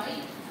क्षमता छ है,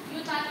 यो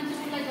तालिम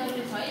चाहिँ उसलाई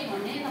जरुरी छ है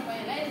भन्ने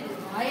तपाईँहरूलाई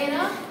भएर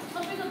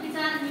सबैको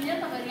विचार मिलेर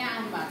तपाईँहरू यहाँ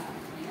आउनुभएको छ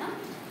होइन।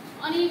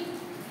 अनि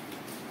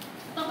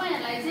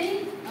तपाईँहरूलाई चाहिँ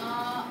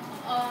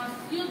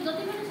यो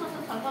जति पनि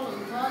छलफल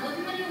हुन्छ,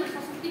 जति पनि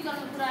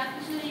सशक्तिकरण कुरा,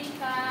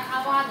 किशोरीका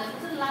आवाजहरू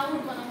कसरी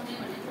लाउड बनाउने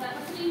भन्ने कुरा,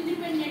 कसरी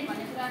इन्डिपेन्डेन्ट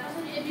भन्ने कुरा,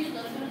 कसरी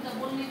एब्युजहरू विरुद्ध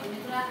बोल्ने भन्ने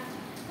कुरा,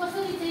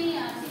 कसरी चाहिँ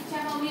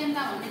शिक्षाको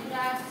अभियन्ता भन्ने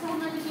कुरा,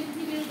 सामाजिक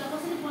नीति विरुद्ध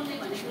कसरी बोल्ने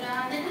भन्ने कुरा,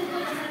 नेतृत्व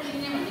कसरी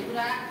लिने भन्ने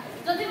कुरा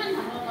जति पनि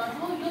छलफल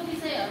गर्छौँ यो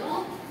विषयहरू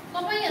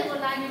तपाईँहरूको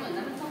लागि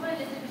भन्दा पनि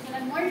सबैले त्यो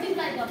विषयलाई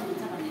मल्टिप्लाई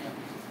गर्नुहुन्छ भनेर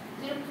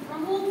मेरो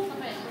प्रमुख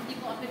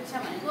तपाईँहरूप्रतिको अपेक्षा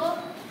भनेको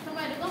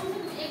तपाईँहरू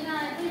कमसेकम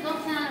एकजनाले पनि 10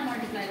 जना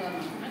मल्टिप्लाई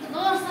गर्नु भनेको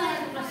 10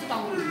 जनाको कुरा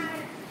सिकाउनु होइन।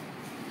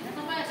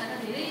 तपाईँहरूलाई त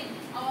धेरै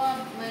अब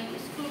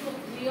स्कुलको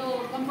यो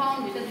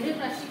कम्पाउन्डभित्र धेरै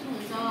कुरा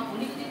सिक्नुहुन्छ,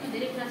 भोलिको दिनमा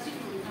धेरै कुरा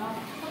सिक्नुहुन्छ।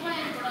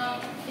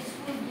 तपाईँहरूबाट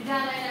स्कुल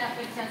विद्यालयलाई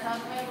अपेक्षा छ,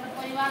 तपाईँहरूबाट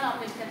परिवारलाई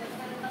अपेक्षा छ,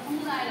 तपाईँहरूबाट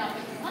समुदायलाई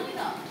अपेक्षा छ नि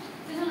त।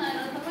 त्यसो भएर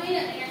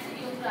तपाईँहरूले यहाँ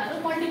चाहिँ यो कुराहरू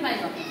मल्टिप्लाई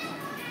गर्नुहुन्छ,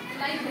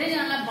 त्यसलाई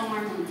धेरैजनालाई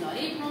बाँड्नुहुन्छ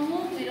है।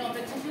 प्रमुख मेरो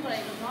अपेक्षा के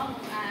रहेको छ,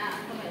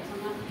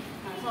 तपाईँहरूसँग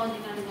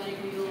सहजीकरण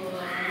गरेको यो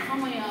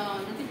समय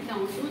जति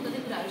बिताउँछु, जति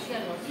कुराहरू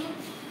सेयर गर्छु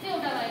त्यो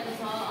एउटा रहेको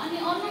छ। अनि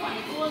अर्को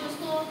भनेको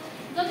जस्तो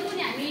जति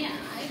पनि हामी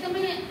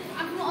एकदमै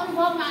आफ्नो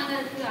अनुभवमा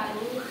आधारित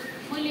कुराहरू,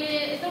 मैले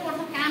यत्रो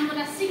वर्ष काम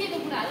गर्दा सिकेको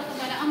कुराहरू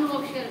तपाईँलाई अनुभव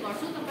सेयर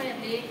गर्छु,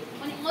 तपाईँहरूले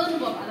पनि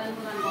अनुभव आदान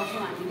प्रदान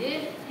गर्छौँ हामीले।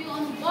 त्यो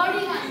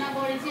बढीभन्दा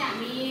बढी चाहिँ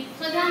हामी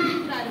सैद्धान्तिक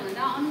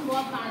कुराहरूभन्दा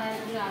अनुभवमा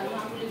आधारित कुराहरू,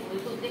 आफूले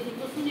भएको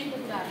देखेको सुनेको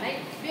कुराहरूलाई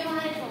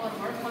व्यवहारिक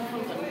तवरबाट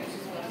छलफल गर्ने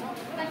कोसिस गर्छौँ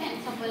ताकि हामी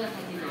सबैलाई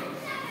सजिलो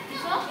होस्, ठिक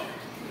छ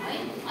है।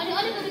 अनि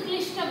अलिकति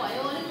क्लिष्ट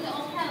भयो, अलिकति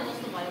अप्ठ्यारो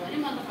जस्तो भयो भने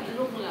म तपाईँलाई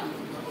रोक्नु लानु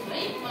पर्छु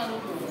है, मलाई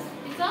रोक्नु होला,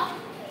 ठिक छ।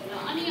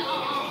 अनि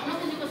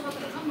नबुझेको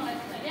सत्रमा मलाई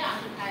तपाईँले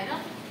आफू खाएर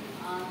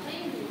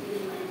चाहिँ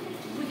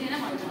बुझेन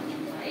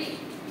भन्नुहुन्छ है।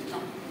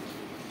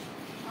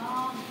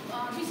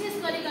 विशेष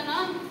गरिकन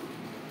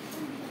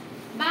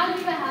बाल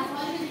विवाह छ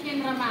अलिकति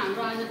केन्द्रमा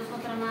हाम्रो आजको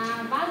सत्रमा।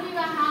 बाल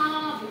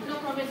विवाहभित्र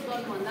प्रवेश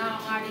गर्नुभन्दा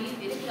अगाडि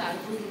धेरै कुराहरू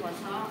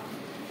बुझ्नुपर्छ।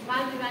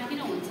 बाल विवाह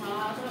किन हुन्छ,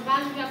 अथवा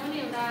बाल विवाह पनि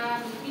एउटा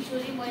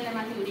किशोरी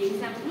महिलामाथि हुने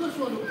हिंसाको ठुलो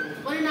स्वरूप हो,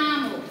 परिणाम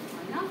हो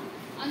होइन।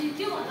 अनि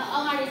त्योभन्दा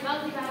अगाडि बाल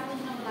विवाह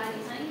बुझ्नको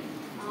लागि चाहिँ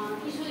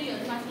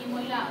किशोरीहरूमाथि,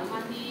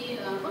 महिलाहरूमाथि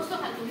कस्तो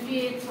खालको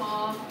विभेद छ,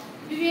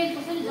 विभेद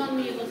कसरी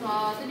जन्मिएको छ,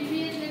 त्यो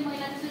विभेदले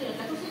महिला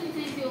किशोरीहरूलाई कसरी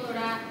चाहिँ त्यो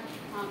एउटा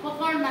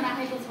पकडमा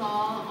राखेको छ,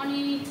 अनि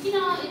किन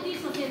यति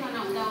सचेतना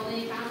हुँदाहुँदै,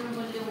 कानुन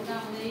बलियो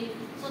हुँदाहुँदै,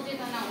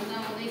 सचेतना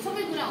हुँदाहुँदै,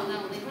 सबै कुरा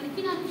हुँदाहुँदै पनि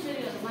किन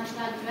किशोरीहरूमाथि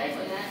बाल विवाह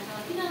भइरहेको छ,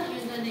 किन यो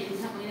जन्य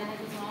हिंसा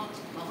भइरहेको छ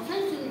भएको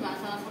चाहिँ सुन्नुभएको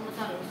छ।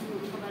 समाचारहरू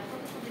सुन्नुहुन्छ, तपाईँहरू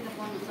कति त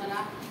पढ्नुहुन्छ होला,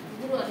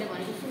 गुरुहरूले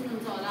भनेको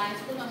सुन्नुहुन्छ होला,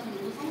 स्कुलमा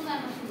सुन्नुहुन्छ,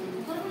 समुदायमा सुन्नुहुन्छ,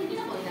 तर पनि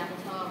किन भइरहेको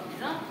छ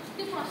भनेर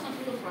त्यो प्रश्न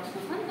ठुलो प्रश्न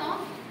छ नि त।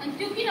 अनि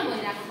त्यो किन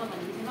भइरहेको छ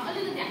भन्ने विषयमा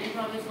अलिकति हामी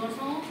प्रवेश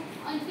गर्छौँ।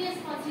 अनि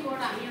त्यसपछिबाट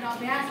हामी एउटा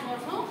अभ्यास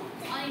गर्छौँ।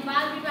 अनि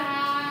बाल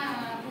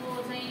विवाहको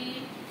चाहिँ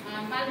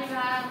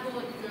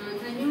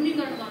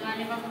न्यूनीकरण गर्न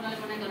नेपाल सरकारले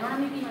बनाएको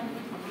रणनीतिमा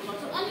पनि छलफल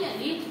गर्छौँ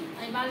अलिअलि।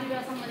 अनि बाल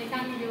विवाह सम्बन्धी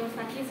कानुनी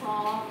व्यवस्था के छ,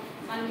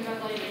 बाल विवाह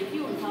गऱ्यो भने के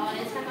हुन्छ,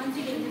 यसका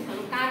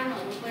कन्सिक्वेन्सेसहरू,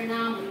 कारणहरू,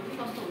 परिणामहरू के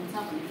कस्तो हुन्छ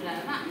भन्ने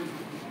कुराहरूमा हामी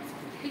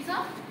ठिक छ।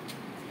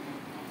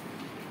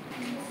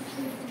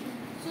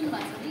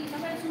 सुन्नुभएको छ नि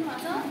तपाईँले, सुन्नुभएको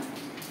छ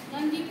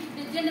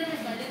जेन्डर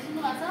बेस भएर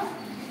सुन्नुभएको छ।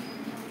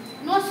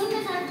 नसुन्ने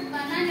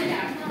नानीहरूले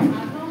हात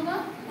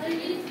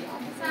अहिले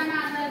साना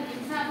आधार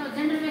हिंसा अथवा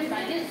जेन्डर बेस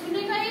भाइले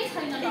सुनेकै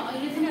छैन ल,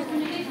 अहिले चाहिँ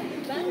सुनेकै छैन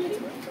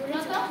ल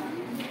त,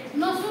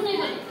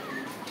 नसुनेको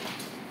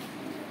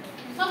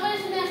सबैले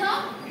सुनेको छ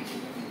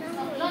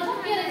ल,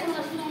 के रहेछ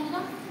मलाई सुनाउनु त।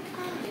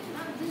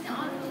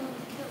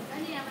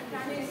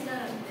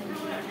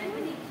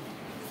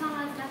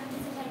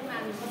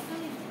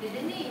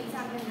 धेरै नै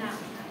हिंसा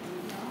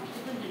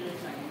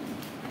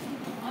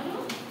अरू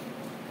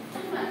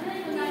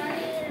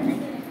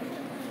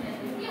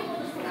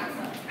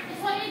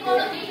सही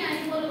गलत केही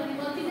नानी बोल्यो भने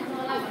गल्ती हुन्छ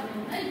होला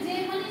भन्नु है, जे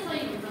पनि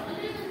सही हुन्छ,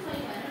 अलिकति सही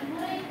भएर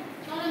पुरै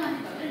तलमाथि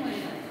भयो भने मैले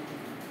गरेँ,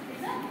 ठिक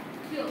छ।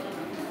 त्यो हो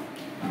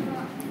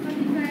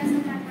कतिपय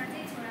सरकारमा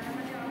चाहिँ छोरालाई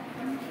मात्रै अघि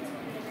बढ्ने,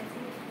 छोरीहरूलाई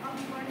चाहिँ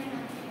अघि बढ्नै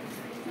छोराहरूलाई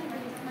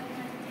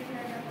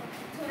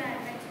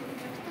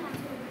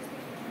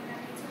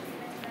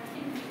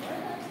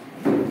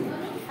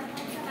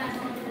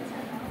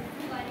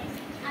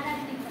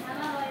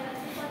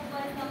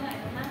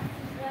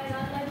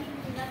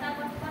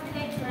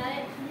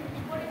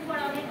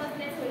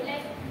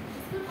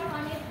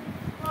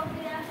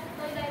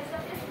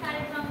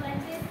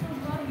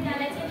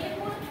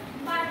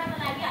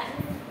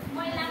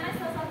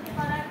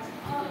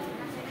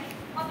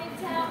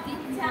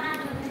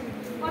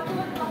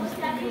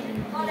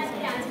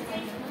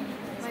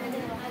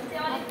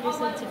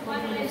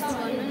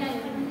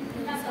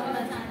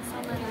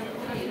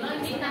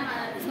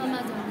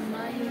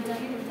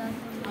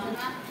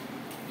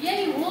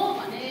यही हो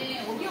भने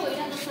हो कि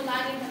होइन जस्तो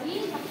लाग्यो भने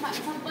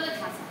सबैलाई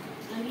थाहा छ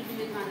लैङ्गिक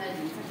विभेदमा आधारित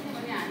हिंसा,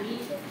 किनभने हामी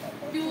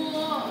त्यो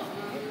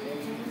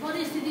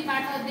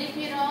परिस्थितिबाट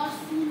देखेर,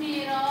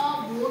 सुनेर,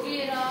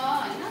 भोगेर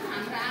होइन,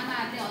 हाम्रो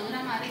आमाहरूले,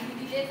 हजुरआमाहरूले,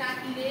 दिदीले,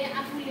 काकीले,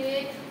 आफूले,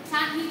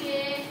 साथीले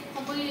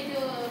सबैले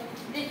त्यो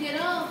देखेर,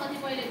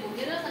 कतिपयले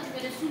भोगेर,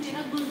 कतिपयले सुनेर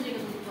गुज्रेको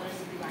छ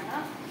परिस्थितिबाट।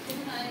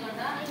 त्यसो कारणले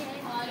गर्दा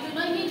यो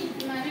लैङ्गिक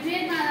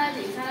विभेदमा आधारित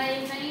हिंसालाई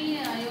चाहिँ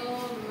यो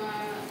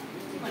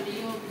भन्ने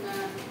यो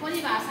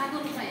परिभाषाको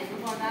रूपमा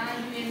हेर्नुपर्दा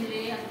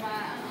युएनले अथवा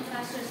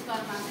अन्तर्राष्ट्रिय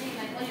स्तरमा चाहिँ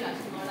यसलाई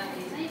परिभाषित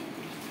गर्दाखेरि चाहिँ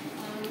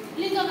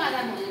लिङ्गको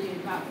आधारमा हुने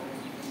भेदभाव हो,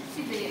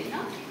 सिधै होइन।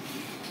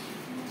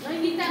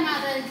 लैङ्गिकतामा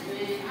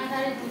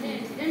आधारित हुने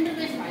जेन्डर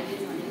बेस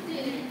भाइलेन्स भनेको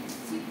चाहिँ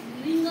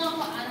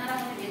लिङ्गको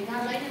आधारमा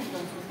भेदभावलाई नै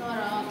बुझाउँछ, तर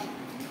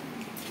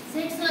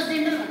सेक्स र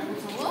जेन्डर भनेको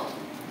छ हो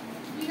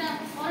दुईवटा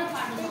फरक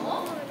पार्नु हो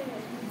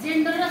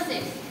जेन्डर र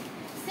सेक्स।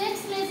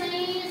 सेक्सले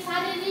चाहिँ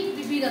शारीरिक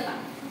विविधता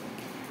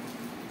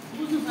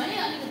बुझ्नुहोस् है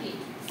अलिकति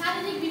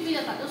शारीरिक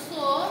विविधता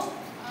जस्तो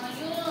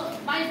यो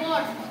बाई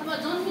बर्थ अथवा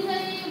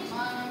जन्मिँदै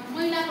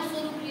महिलाको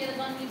स्वरूप लिएर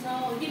जन्मिन्छ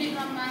हुर्किने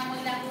क्रममा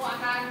महिलाको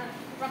आकार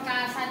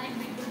प्रकार शारीरिक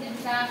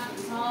विकास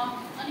हुन्छ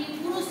अनि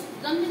पुरुष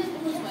जन्मिँदै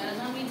पुरुष भएर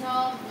जन्मिन्छ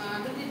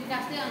व्यक्ति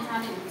विकास त्यही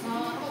अनुसारले हुन्छ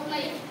अब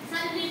उसलाई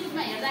शारीरिक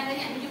रूपमा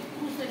हेर्दाखेरि हामी यो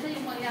पुरुष रहेछ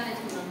यो महिलालाई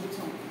चाहिँ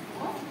बुझ्छौँ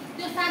हो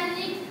त्यो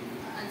शारीरिक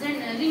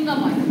लिङ्ग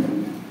भयो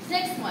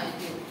सेक्स भयो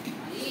त्यो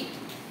है।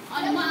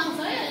 अनि म आउँछ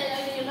है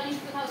अहिले यो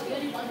लैङ्गिक तथा यो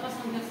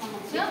अल्पसङ्ख्यक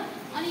समक्ष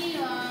अनि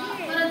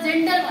तर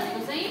जेन्डर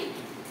भनेको चाहिँ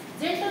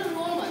जेन्डर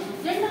रोल भन्छ।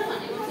 जेन्डर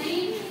भनेको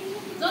चाहिँ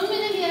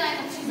जन्मिँदै लिएर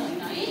आएको चिज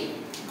होइन है।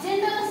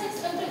 जेन्डर र सेक्स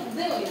एउटै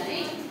हुँदै होइन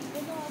है।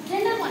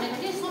 जेन्डर भनेको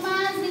चाहिँ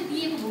समाजले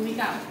दिएको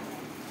भूमिका हो।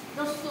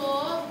 जस्तो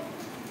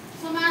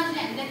समाजले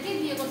हामीलाई के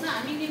दिएको छ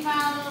हामी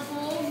नेपालको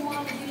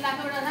मोरङ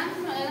जिल्लाको एउटा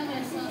राम्रो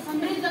एकदम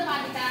समृद्ध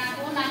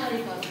पालिकाको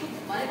नागरिकहरू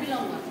भएर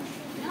बिलङ गर्छ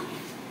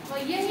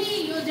होइन। यही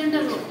यो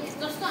जेन्डर रोल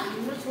जस्तो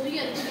हाम्रो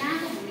छोरीहरूको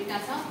यहाँको भूमिका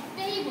छ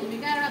त्यही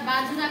भूमिका एउटा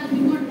बाजुराको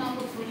विकट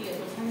गाउँको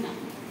छोरीहरूको छैन।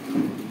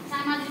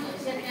 सामाजिक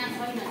हैसियत त्यहाँ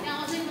छैन। त्यहाँ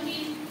अझै पनि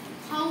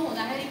ठाउँ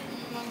हुँदाखेरि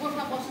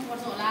गोठमा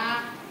बस्नुपर्छ होला।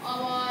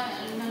 अब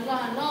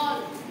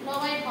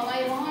लवाई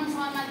फवाई रहन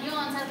सहनमा यो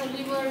अनुसारको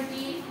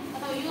लिबर्टी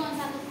अथवा यो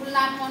अनुसारको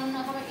खुल्लापन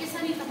अथवा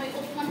यसरी तपाईँ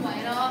ओपन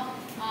भएर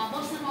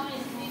बस्न पाउने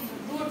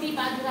रोटी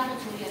बाजुराको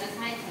छोरीहरूलाई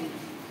सायद छैन।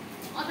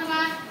 अथवा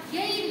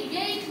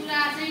यही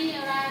कुरा चाहिँ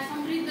एउटा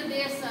समृद्ध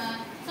देश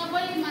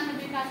सबै मानव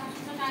विकास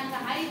सूचकाङ्क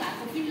हाई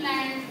भएको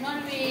फिनल्यान्ड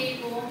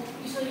नर्वेको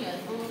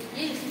किशोरीहरूको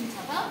यही किसिम छ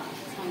त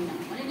छैन।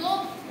 भनेको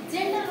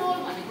जेन्डर रोल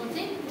भनेको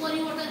चाहिँ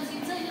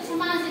परिवर्तनशील छ यो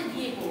समाजले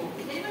दिएको हो।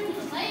 फेरि पनि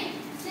बुझ्नुहोस् है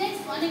सेक्स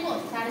भनेको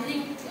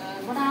शारीरिक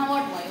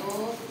बनावट भयो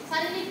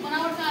शारीरिक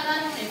बनावटका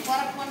आधारमा हुने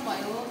फरकपन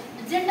भयो।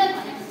 जेन्डर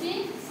भनेको चाहिँ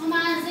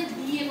समाजले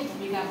दिएको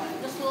भूमिका भयो।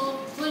 जस्तो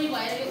छोरी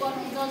भएर यो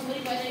गर्नुहुन्छ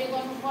छोरी भएर यो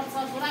गर्नुपर्छ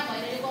छोरा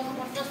भएर यो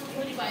गर्नुपर्छ जस्तो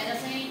छोरी भएर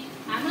चाहिँ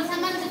हाम्रो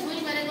समाजले चाहिँ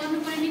छोरी भएर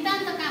गर्नुपर्ने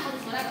नितान्त कामहरू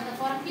छोराभन्दा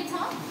फरक के छ?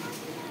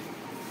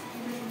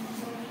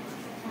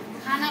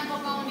 खाना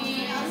पकाउने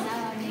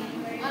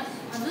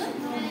हजुर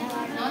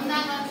धन्दा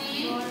गर्ने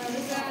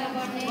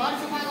घर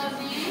सफा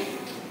गर्ने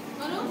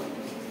अरू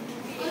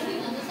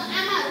जस्तो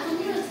आमाहरू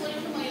पनि छोरी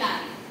पनि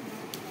महिलाहरू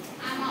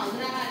आमा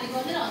हजुरआमाहरूले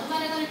गर्दैन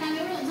हजुरबाले गर्ने काम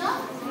एउटा हुन्छ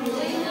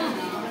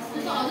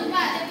जस्तो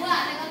हजुरबाहरूले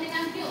बुवाहरूले गर्ने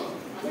काम के हो?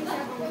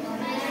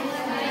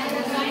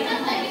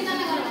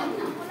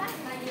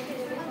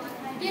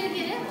 के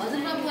अरे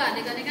हजुरबा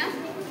बुवाहरूले गर्ने काम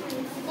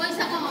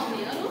पैसा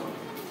कमाउने अरू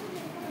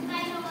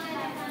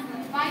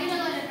बाहिर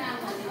गएर काम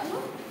गर्ने अरू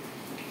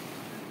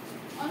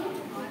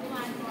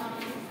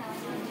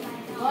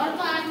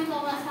घरको आर्थिक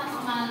अवस्था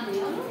सम्हाल्ने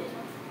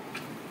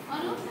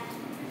अरू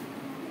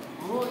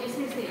हो।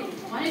 यसै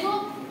भनेको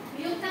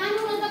यो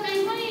कानुनमा त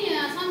कहीँ पनि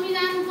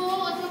संविधानको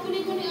अथवा कुनै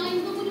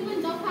ऐनको कुनै पनि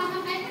दफामा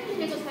कहीँ पनि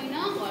लेखेको छैन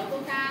घरको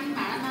काम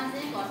भाडा मान्छे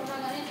घर सफा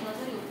गर्ने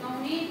छोराछोरी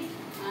हुर्काउने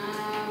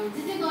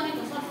जे जे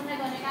गरेको सरसफाइ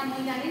गर्ने काम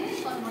महिलाले नै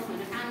गर्नुपर्छ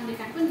भनेर काम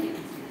लेखाएको पनि थिएन।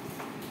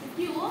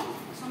 के हो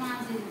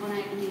समाजले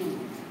बनाएको नियम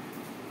हो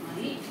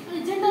है। अनि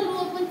जेन्डर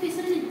रोल पनि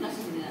त्यसरी नै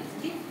विकसित हुँदै जान्छ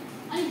कि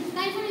अनि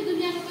कहीँ पनि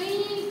दुनियाँको कहीँ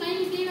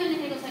केहीमा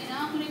लेखेको छैन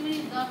कुनै पनि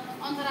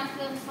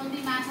अन्तर्राष्ट्रिय सन्धि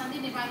महासन्धि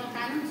नेपालको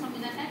कानुन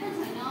संविधान कहीँ पनि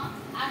छैन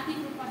आर्थिक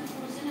रूपमा चाहिँ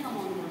पुरुषले नै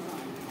कमाउनुपर्छ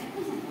कहीँ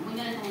पनि छैन।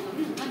 महिलाले कमाउँदा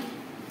पनि हुन्छ नि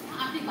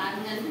आर्थिक भार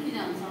महिलाले पनि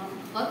लिँदा हुन्छ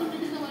घरको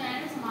नेतृत्व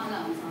महिलाले सम्हाल्दा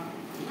हुन्छ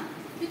होइन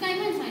त्यो कहीँ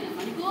पनि छैन।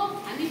 भनेको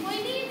हामी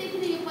पहिलेदेखि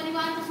नै यो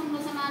परिवारको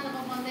संरचना जब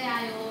बन्दै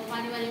आयो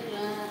पारिवारिक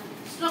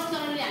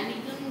स्ट्रक्चरले हामी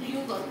जुन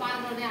युगहरू पार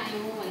गर्दै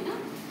आयौँ होइन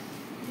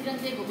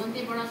निरन्तर भूगन्ते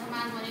बडा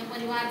समाज बन्यो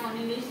परिवार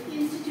बन्यो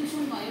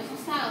इन्स्टिट्युसन भयो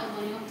संस्थाहरू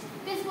बन्यो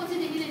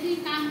त्यसपछिदेखि चाहिँ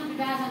कामको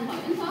विभाजन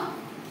भयो नि त।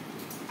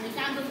 अनि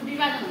कामको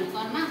विभाजन हुने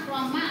क्रममा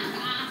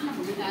हाम्रो आफ्ना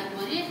भूमिकाहरू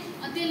भने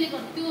अनि त्यसले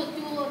गर्दा त्यो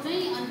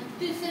चाहिँ अनि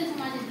त्यसरी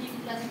समाजले दिएको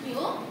कुरा चाहिँ के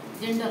हो?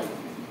 जेन्डर हो।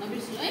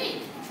 नबिर्सु है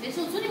यसो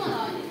सोध्छु नि म त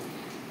अहिले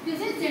त्यो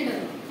चाहिँ जेन्डर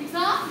हो। ठिक छ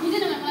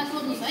बुझेन भने मलाई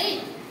सोध्नुहोस् है।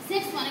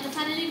 सेक्स भनेको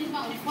शारीरिक रूपमा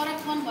हुने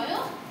फरकपन भयो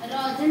र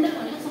जेन्डर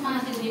भनेको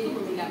समाजले दिएको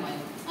भूमिका भयो।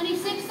 अनि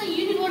सेक्स चाहिँ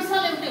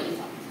युनिभर्सल एउटै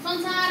हुन्छ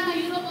संसारमा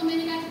युरोप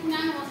अमेरिकाको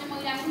कुनामा बस्ने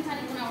महिलाको पनि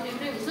शारीरिक बनावट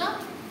एउटै हुन्छ।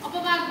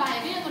 अपवाद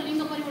बाहेकै अब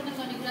लिङ्ग परिवर्तन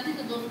गर्ने कुरा चाहिँ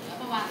त्यो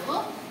अपवाद हो।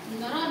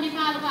 र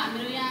नेपालको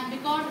हाम्रो यहाँ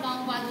विकट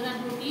गाउँ बाजुरा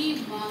डोटी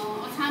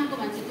अछामको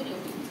मान्छे पनि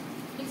एउटै हुन्छ।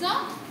 ठिक छ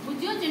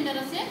बुझ्यो जेन्डर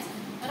र सेक्स।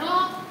 र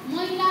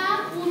महिला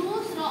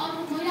पुरुष र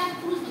अर्को महिला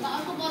पुरुषभन्दा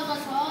अर्को वर्ग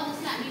छ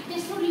जसलाई हामी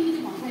तेस्रो लिङ्गी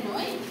चाहिँ भन्दैनौँ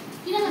है।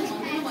 किन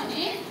भन्दैनौँ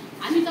भने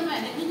हामी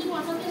तपाईँहरूले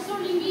बुझ्नुपर्छ तेस्रो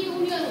लिङ्गी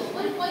उनीहरू हो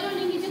भने पहिलो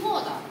लिङ्गी चाहिँ को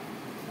हो त?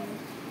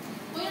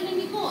 पहिलो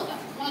लिङ्गी को हो त?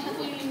 मलाई त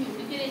पहिलो लिङ्गी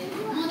हुने के अरे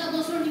म त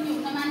दोस्रो लिङ्गी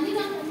हुन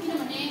मान्दिनँ।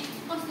 किनभने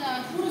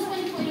पुरुष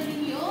पनि पहिलो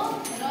लिङ्गी हो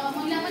र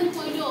महिला पनि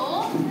पहिलो हो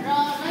र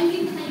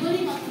लैङ्गिक तथा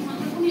यौनिक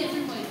अल्पसङ्ख्यक उनीहरू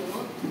पनि पहिलो हो।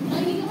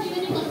 लैङ्गिक तथा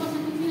यौनिक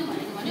अल्पसङ्ख्यक किन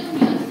भनेको भने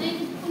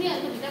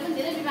उनीहरूको भित्र पनि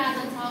धेरै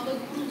विभाजन छ। कोही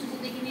पुरुष जस्तो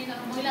देखिने तर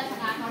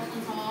महिलासँग आकर्षण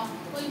छ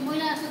कोही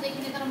महिला जस्तो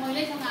देखिने तर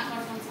महिलैसँग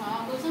आकर्षण छ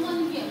कोही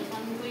समलिङ्गीहरू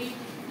छन् कोही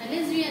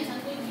लेस्बियन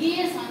छन् कोही गे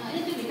छन्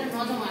होइन। त्यो भित्र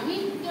नजाउँ हामी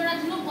त्यो एउटा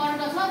ठुलो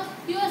वर्ग छ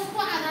त्यसको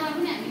आधारमा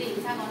पनि हामीले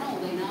हिंसा गर्न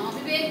हुँदैन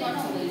विवेक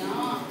गर्न हुँदैन।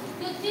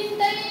 त्यो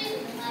तिनटै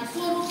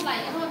स्वरूपलाई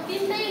अथवा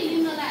तिनटै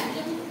लिङ्गलाई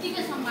हामीले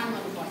उत्तिकै सम्मान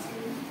गर्नुपर्छ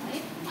है।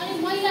 अनि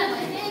महिला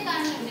भए त्यही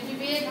कारणले हुने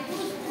विभेद,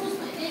 पुरुष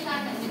भए त्यही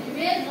कारणले हुने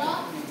विभेद र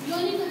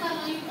योनि तथा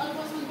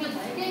अल्पसङ्ख्यक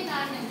भएकै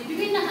कारणले हुने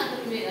विभिन्न खालको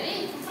विभेद है,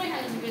 थुप्रै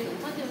खालको विभेद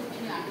हुन्छ। त्यो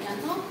हामी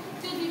जान्छौँ।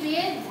 त्यो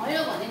विभेद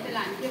भयो भने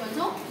त्यसलाई हामी के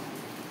भन्छौँ?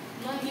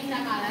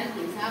 लैङ्गिकताका आधारित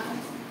हिंसा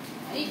भन्छौँ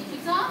है।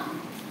 ठिक छ।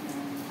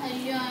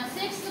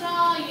 सेक्स र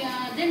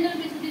जेन्डर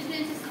बिच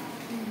डिफ्रेन्सेस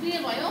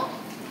क्लियर भयो।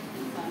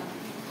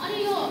 अनि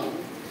यो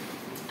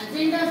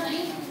जेन्डर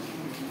चाहिँ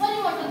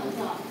परिवर्तन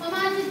हुन्छ,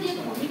 समाजले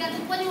दिएको भूमिका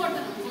चाहिँ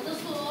परिवर्तन हुन्छ।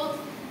 जस्तो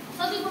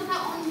सती प्रथा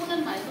उन्मूलन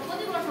भएको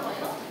कति वर्ष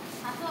भयो?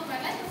 थाहा छ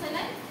तपाईँलाई?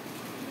 कसैलाई?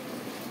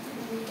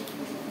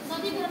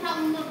 सती प्रथा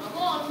उन्मूलन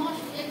भएको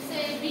अलमोस्ट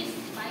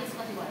 120-22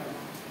 कति भयो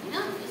होइन?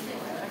 यस्तै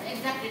भयो,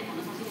 एक्ज्याक्ट डेट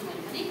भन्न सकिनँ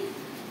मैले पनि।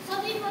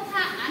 सती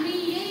प्रथा हामी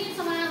यही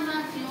समाजमा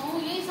थियौँ,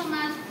 यही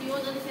समाज थियो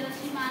जतिखेर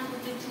श्रीमानको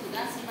मृत्यु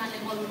हुँदा श्रीमानले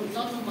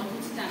लग्नु पर्ने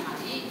चितामा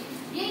है।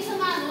 यही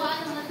समाज हो।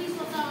 आजभन्दा 30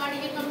 वर्ष अगाडि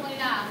एकल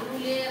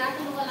महिलाहरूले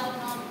रातो लुगा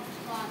लगाउन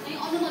चाहिँ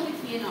अनुमति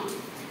थिएन,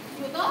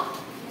 त्यो त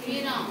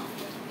थिएन।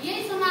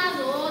 यही समाज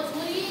हो।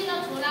 छोरी र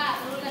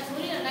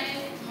छोरीहरूलाई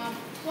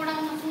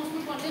पढाउन सोच्नु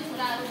पर्थ्यो,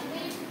 छोराहरू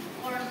सबै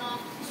पढ्न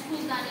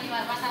स्कुल जाने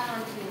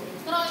वातावरण थियो।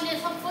 तर अहिले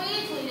सबै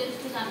छोरीहरू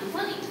स्कुल जानुहुन्छ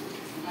नि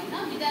होइन।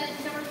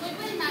 विद्यालयबाट कोही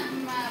पनि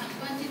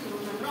वञ्चित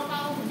हुनुहुन्छ, ड्रप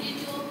आउट हुने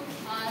त्यो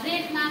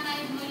रेटमा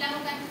काहीँ महिलाको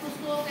काहीँ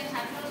पुरुषको काहीँ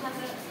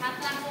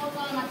छात्राको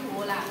तलमाथि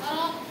होला। तर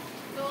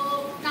त्यो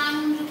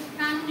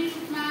कानुनी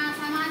रूपमा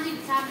सामाजिक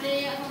हिसाबले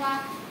अथवा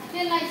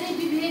त्यसलाई चाहिँ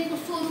विभेदको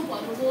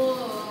स्वरूपहरूको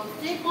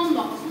चाहिँ कम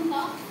भएको छ नि त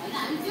होइन।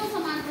 हामी त्यो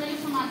समाजबाट यो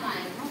समाजमा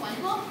आएका छौँ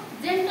भनेको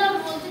जेन्डर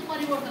रोल चाहिँ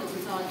परिवर्तन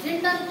हुन्छ,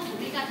 जेन्डरको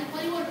भूमिका चाहिँ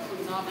परिवर्तन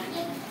हुन्छ भनेको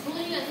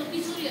छोरीहरूको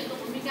किशोरीहरूको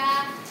भूमिका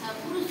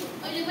पुरुष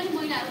अहिले पनि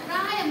महिलाहरू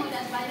प्रायः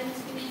महिलाहरू बाहिर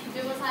निस्किने,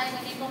 व्यवसाय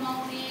गर्ने,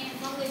 कमाउने,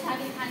 सबै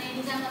थाली खाने,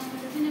 निजाममा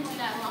दिने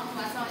महिलाहरू आउनु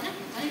भएको छ होइन।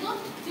 भनेको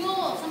त्यो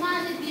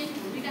समाजले दिएको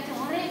भूमिका चाहिँ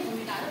हरेक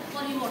भूमिकाहरू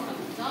परिवर्तन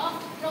हुन्छ,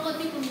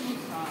 प्रगतिको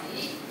निमित्त छ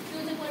है। त्यो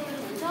चाहिँ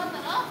परिवर्तन हुन्छ।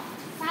 तर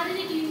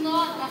शारीरिक लिङ्ग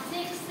अथवा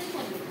सेक्स चाहिँ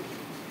परिवर्तन।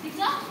 ठिक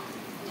छ।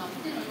 ल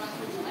त्यो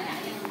सोध्नु है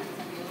हामीले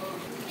सक्यो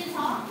के छ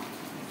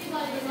के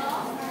गरेको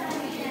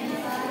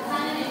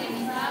शारीरिक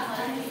हिंसा,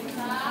 घरेलु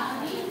हिंसा,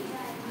 अनि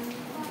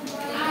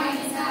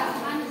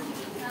मानसिक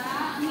हिंसा,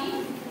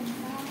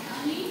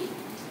 अनि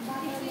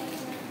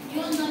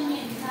यौनजन्य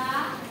हिंसा,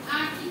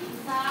 आर्थिक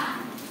हिंसा,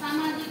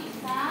 सामाजिक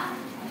हिंसा,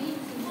 अनि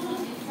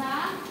पुरुष हिंसा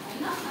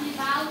होइन, अनि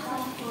बाल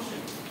श्रम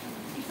शोषण।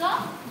 ठिक छ।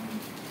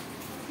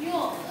 यो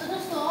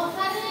जस्तो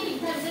शारीरिक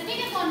हिंसाभित्र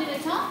के पर्ने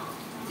रहेछ?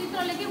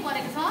 चित्रले के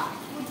गरेको छ?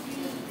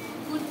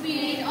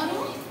 कुटपिट, अरू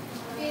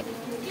के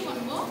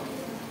भन्नुभयो?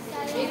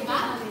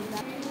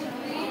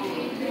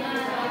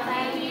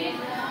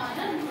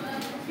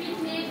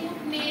 पिट्ने,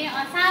 कुट्ने,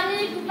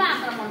 शारीरिक रूपमा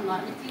आक्रमण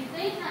गर्ने चिज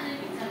चाहिँ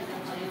शारीरिक हिंसाभित्र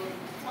पर्यो।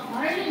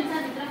 घरेलु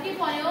हिंसाभित्र के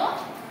पर्यो?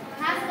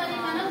 खास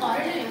गरिकन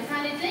घरेलु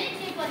हिंसाले चाहिँ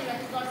के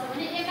परिभाषित गर्छ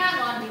भने एका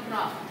घरभित्र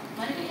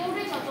भनेको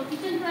एउटै घरको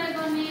किचन प्रयोग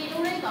गर्ने,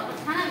 एउटै घरको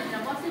खानाभित्र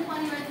बस्ने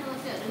परिवार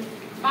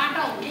सदस्यहरूबाट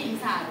हुने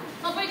हिंसाहरू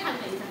सबै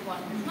खालको हिंसा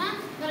पर्छ त्यसमा।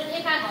 तर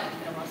एका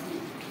घरभित्र बस्ने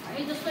है,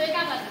 जस्तो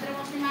एका घरभित्र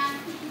बस्नेमा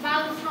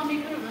बाल श्रमिक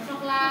पनि हुन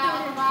सक्ला,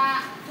 अथवा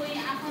कोही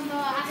आफन्त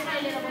आश्रय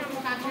लिएर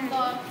बस्नुको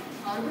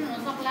आफन्तहरू पनि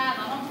हुन सक्ला,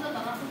 धर्मपुत्र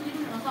धर्मपुत्री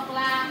पनि हुन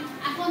सक्ला,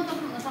 आफन्त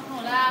पनि हुन सक्नु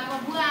होला, अथवा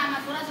बुवा आमा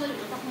छोराछोरी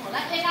हुन सक्नु होला।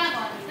 एका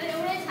घरभित्र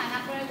एउटै खाना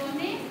प्रयोग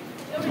गर्ने,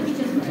 एउटै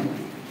किचन प्रयोग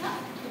गर्ने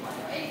त्यो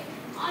भयो है।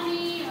 अनि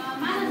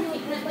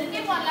मानसिक हिंसा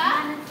के पर्ला?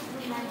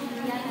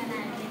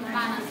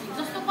 मानसिक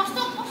जस्तो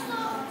कस्तो कस्तो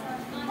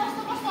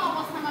कस्तो कस्तो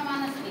अवस्थामा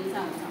मानसिक हिंसा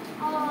हुन्छ?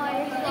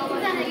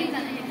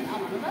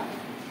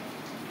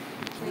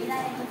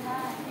 भइरहेको छ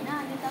होइन।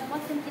 अनि त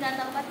पश्चिमतिर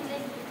त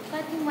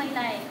कति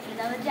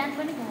महिलाहरू ज्यान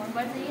पनि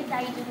घुमाउनुपर्छ यही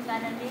दाइजोको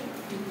कारणले।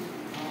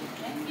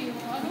 Thank you.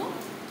 अरू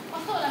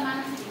कस्तो होला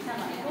मानसिक हिंसा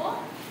भनेको?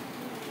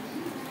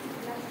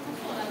 कस्तो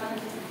होला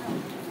मानसिक हिंसा?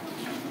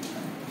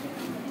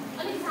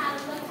 अलिक साह्रो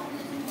छ,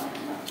 कम्प्लिकेसन भयो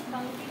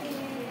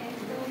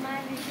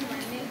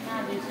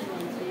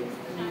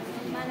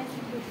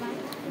मानसिक रूपमा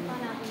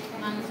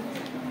मानसिक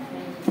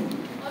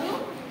अरू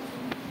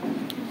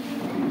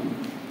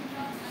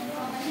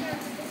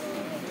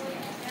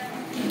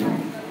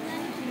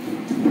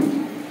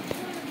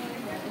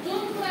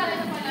जुन कुराले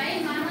तपाईँलाई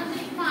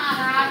मानसिकमा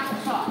आघात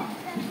छ,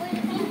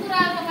 जुन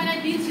कुरा तपाईँलाई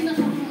बिर्सिन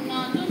सक्नुहुन्न,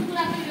 जुन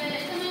कुराको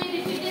एकदमै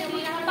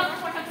रिपिटेडली पटक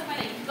पटक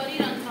तपाईँलाई हिट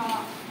गरिरहन्छ,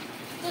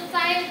 त्यो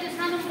चाहे त्यो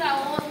सानो कुरा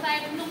होस्, चाहे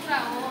ठुलो कुरा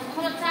होस्,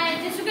 अथवा चाहे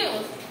जेसुकै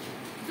होस्,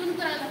 जुन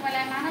कुरा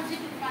तपाईँलाई मानसिक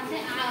रूपमा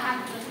चाहिँ आघात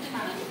गर्छ त्यो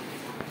मानसिक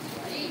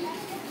है।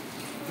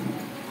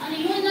 अनि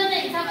यौनजन्य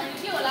हिंसा भनेको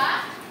के होला?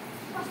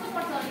 कस्तो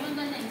पर्छ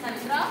यौनजन्य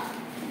हिंसाभित्र?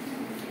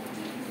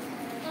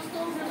 कस्तो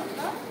हुन्छ भन्छ?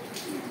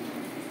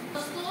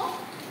 कस्तो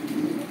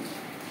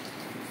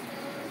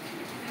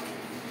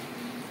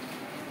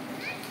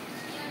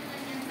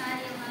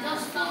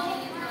जस्तो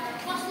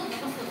कस्तो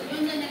कस्तो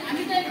यौनजन्य?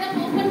 हामी त एकदम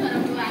ओपन भएर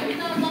हामी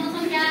त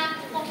जनसङ्ख्या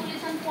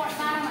पपुलेसन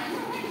पढ्छौँ होइन,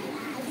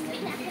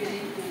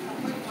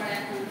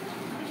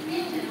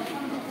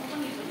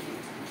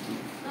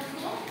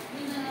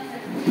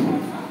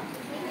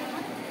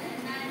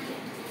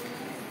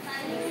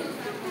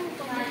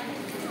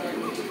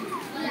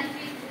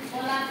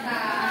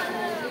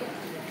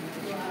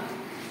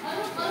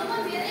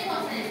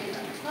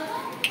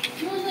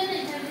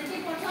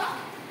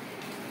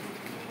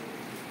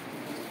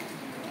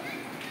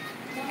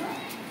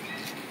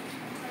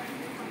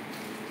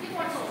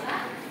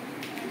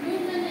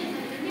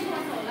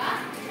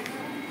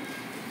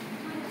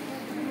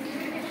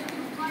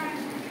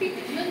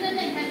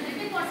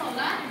 पर्छ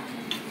होला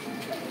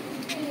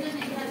 3 जना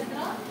हेक्टरभित्र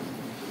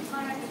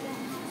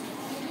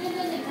 3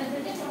 जना हेक्टरभित्र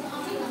के पर्छ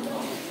अघि भन्नु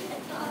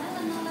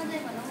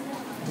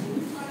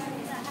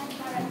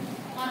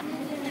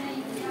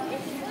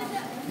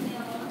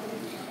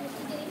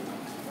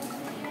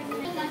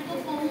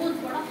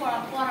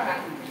पहुँचबाट पर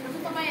राख्नु जस्तो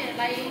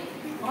तपाईँहरूलाई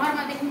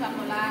घरमा देख्नु भएको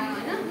होला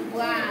होइन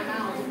बुवा आमा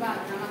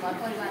हजुरबाहरूमा घर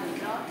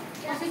परिवारभित्र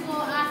कसैको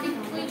आर्थिक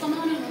कोही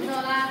कमाउने हुनुहुन्छ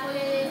होला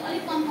कोही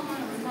अलिक कम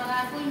कमाउनु हुन्छ होला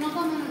कोही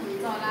नकमाउनु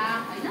हुन्छ होला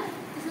होइन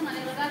त्यसो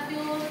हुनाले गर्दा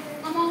त्यो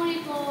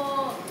कमाउनेको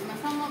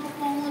सम्मको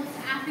पहुँच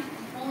आर्थिक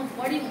पहुँच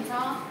बढी हुन्छ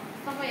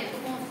तपाईँहरूको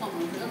पहुँच कम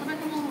हुन्छ तपाईँ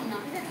कमाउनुहुन्न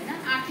होइन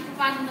आर्थिक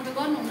उपार्जन तपाईँ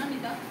गर्नुहुन्न नि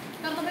त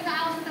तर तपाईँको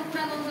आवश्यकता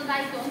पुरा गर्नुको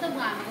दायित्व हो नि त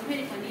बुवा आमाको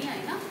फेरि पनि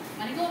होइन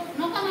भनेको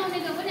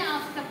नकमाउनेको पनि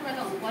आवश्यकता पुरा त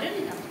हुनु पऱ्यो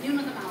नि त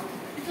न्यूनतम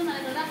आवश्यकता त्यसो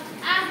हुनाले गर्दा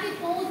आर्थिक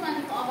पहुँच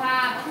मान्छेको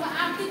अभाव अथवा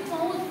आर्थिक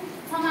पहुँच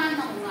समान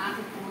नहुनु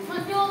आर्थिक पहुँचमा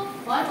त्यो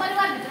घर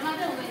परिवारभित्र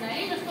मात्रै हुँदैन है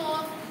जस्तो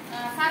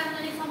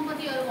सार्वजनिक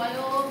सम्पत्तिहरू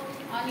भयो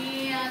अनि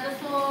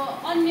जस्तो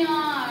अन्य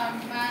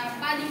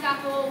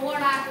पालिकाको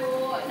वडाको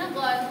होइन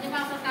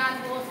नेपाल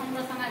सरकारको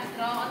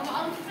संरचनाभित्र अथवा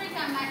अरू थुप्रै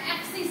काममा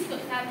एक्सिसको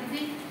हिसाबले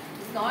चाहिँ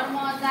धर्म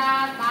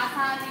जात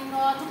भाषा लिङ्ग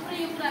थुप्रै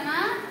यो कुरामा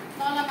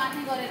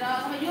तलमाथि गरेर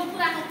अथवा यो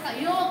कुराको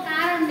यो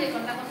कारणले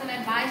गर्दा कसैलाई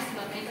बाइस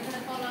गर्ने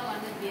कसैलाई तल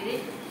गर्ने धेरै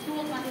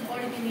स्रोतमाथि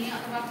बढिदिने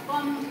अथवा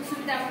कम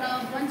सुविधाबाट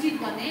वञ्चित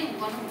गर्ने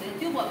गर्नु हुँदैन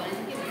त्यो भयो भने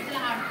चाहिँ के भन्छ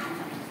त्यसलाई आर्ट हुन्छ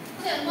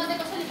कसैहरूमध्ये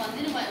कसैले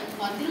भनिदिनु भयो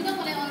भनिदिनु त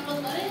मलाई अनुरोध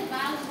गरेँ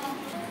बाल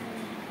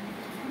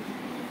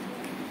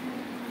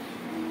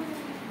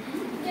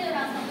के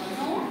राख्न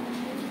भन्छौँ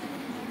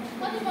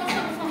कति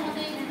वर्षसम्म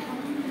चाहिँ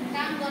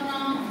काम गर्न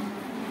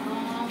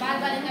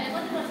बालबालिकाले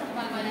कति वर्षको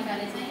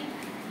बालबालिकाले चाहिँ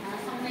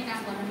सँगै काम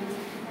गर्न मिल्छ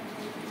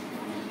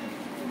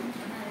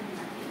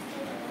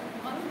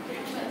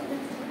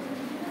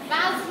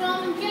बाल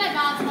श्रम केलाई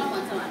बाल श्रम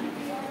भन्छौँ हामी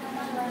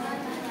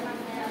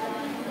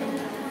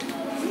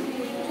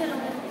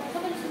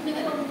सबैले सुन्ने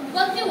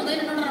गल्ती हुँदैन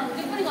नडराउनु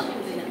त्यो पनि गल्ती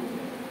हुँदैन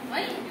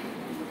है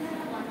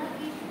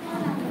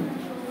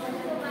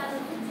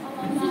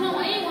सुनौँ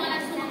है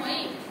उहाँलाई सुनौँ है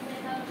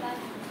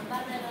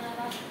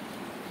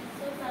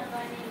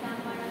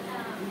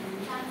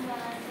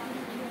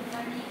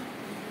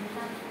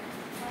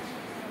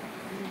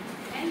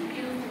थ्याङ्क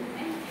यू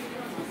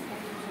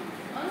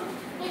अरू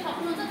कोही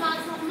थप्नुहुन्छ बाल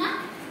श्रममा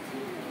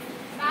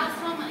बाल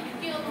श्रम भनेको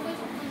के हो कोही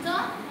थप्नुहुन्छ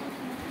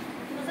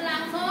कसैलाई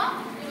आउँछ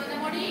त्योभन्दा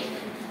बढी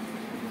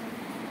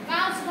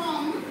बाल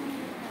श्रम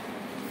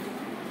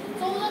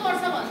 14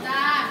 वर्षभन्दा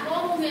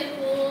कम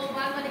उमेरको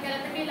बालबालिकालाई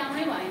त केही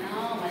लाउनै भएन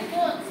भनेको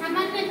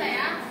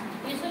सामान्यतया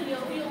यसो यो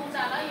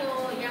उचाला यो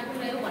यहाँ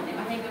पुऱ्यायो भन्ने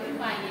बाहेक पनि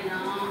पाइएन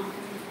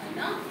होइन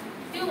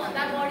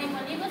त्योभन्दा बढी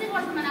पनि कति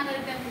वर्षमा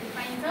नागरिकता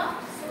पाइन्छ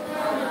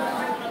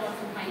 16 वर्ष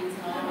पाइन्छ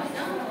होइन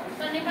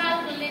तर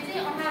नेपालले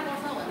चाहिँ 18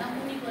 वर्षभन्दा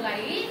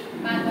मुनिकोलाई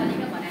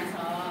बालबालिका भनेको छ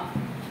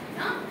होइन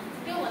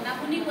त्योभन्दा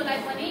मुनिकोलाई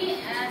पनि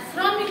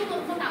श्रमिकको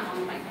रूपमा काम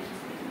गर्नु पाइन्छ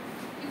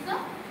ठिक छ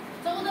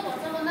 14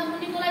 वर्षभन्दा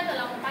मुनिकोलाई त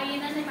लाउनु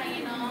पाइएन नै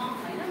पाइएन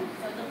होइन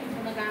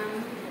जतिपूर्ण काम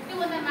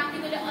त्योभन्दा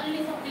माथिकोले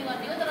अलिअलि सक्ने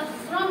गर्ने हो तर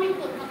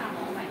श्रमिकको रूपमा काम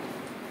गर्नु पाइन्छ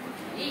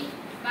है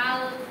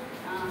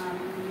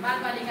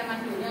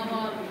बालबालिकामाथि हुने अब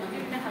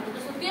विभिन्न खालको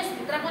जस्तो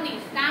त्यसभित्र पनि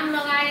काम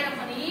लगाएर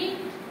पनि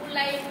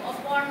उसलाई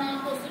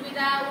पढ्नको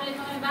सुविधा उसले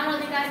बाल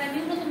अधिकारका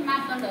न्यूनतम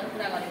मापदण्डहरू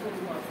पुरा गरेको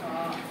हुनुपर्छ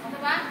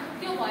अथवा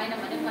त्यो भएन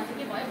भने पछि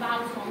के भयो बाल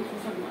श्रम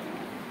शोषण भयो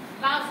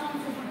बाल श्रम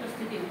शोषणको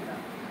स्थिति हुन्छ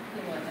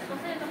त्यो भएर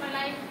कसैले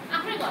तपाईँलाई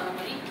आफ्नै घरमा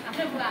पनि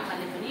आफ्नै बुवा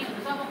आमाले पनि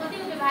हुन्छ अब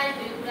कतिको व्यवहारिक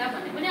यो कुरा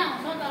भन्ने पनि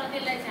आउँछ तर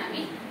त्यसलाई चाहिँ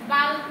हामी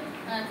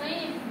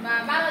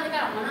बाल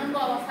अधिकार हननको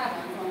अवस्था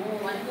भन्छौँ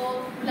भनेको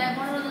उसलाई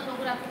मनोरञ्जनको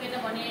कुरा पुगेन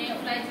भने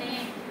उसलाई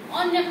चाहिँ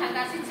अन्य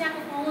खालका शिक्षाको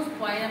पहुँच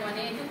भएन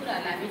भने त्यो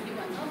कुराहरूलाई हामी के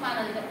भन्छौँ बाल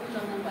अधिकार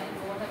उल्लङ्घन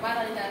भएको अथवा बाल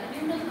अधिकारको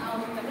न्यूनतम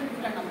आवश्यकता पनि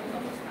पुरा नभएको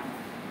अवस्था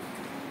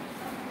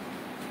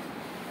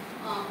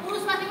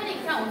पुरुषमाथि पनि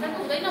हिंसा हुन्छ कि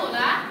हुँदैन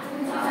होला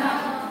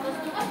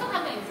जस्तो कस्तो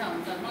खालको हिंसा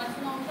हुन्छ मलाई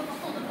सुनाउनु त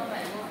कस्तो हुन्छ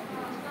तपाईँहरूको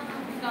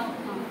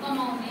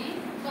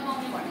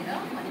कमाउने भनेर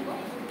भनेको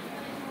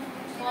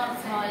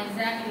पर्छ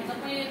एक्ज्याक्टली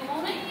तपाईँ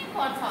कमाउनै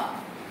पर्छ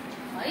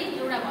है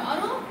एउटा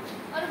भयो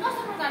अरू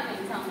कस्तो प्रकारको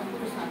हिंसा हुन्छ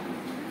पुरुषमाथि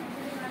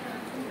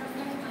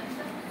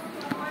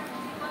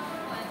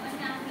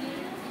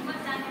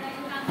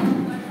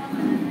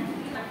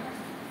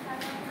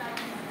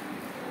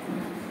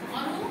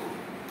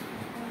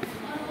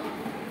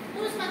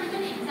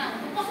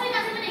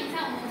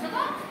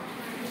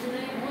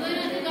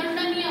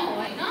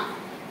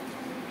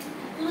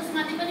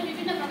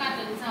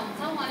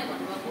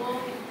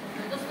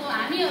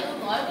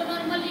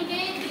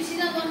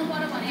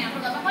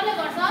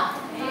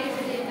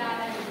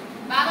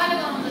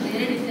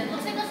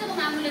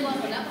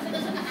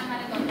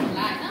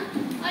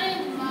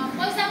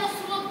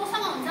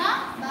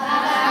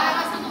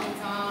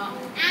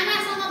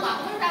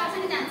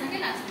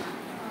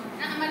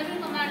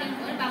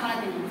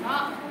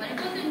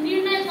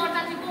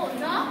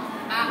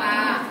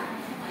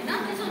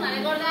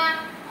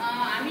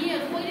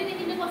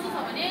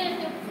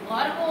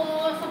घरको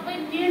सबै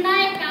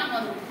निर्णायक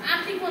कामहरू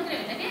आर्थिक मात्रै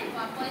होइन कि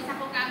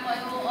पैसाको काम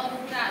भयो अरू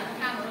कुराहरूको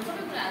कामहरू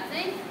सबै कुराहरू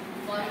चाहिँ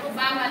घरको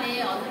बाबाले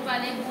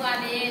हजुरबाले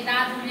बुवाले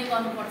दाजुले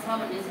गर्नुपर्छ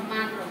भन्ने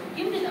मात्र हो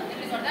किन त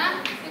त्यसले गर्दा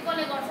त्यो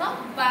कसले गर्छ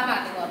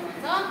बाबाले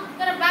गर्नुहुन्छ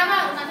तर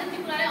बाबाहरूमा चाहिँ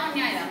त्यो कुराले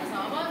अन्याय भएको छ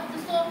अब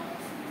जस्तो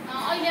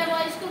अहिले अब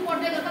स्कुल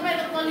पढ्दै गर्दा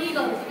तपाईँहरूको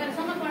कलिगहरू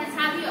तपाईँहरूसँग पढ्ने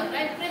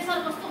साथीहरूलाई प्रेसर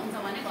कस्तो हुन्छ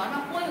भने घरमा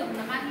कोही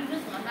हुनुहुन्न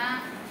मानिलिनुहोस् घरमा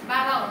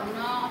बाबा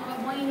हुनुहुन्न अथवा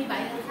बहिनी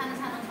भाइहरू सानो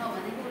सानो छ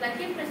भने उसलाई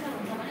के प्रेसर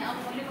हुन्छ भने अब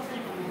मैले कसरी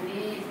बनाउने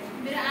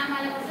मेरो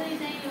आमाले कसरी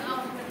चाहिँ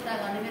आवश्यकता पुरा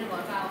गर्ने मेरो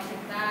घरको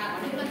आवश्यकता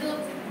भन्ने कुरा त्यो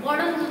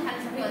बर्डन हुन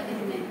थालिसक्यो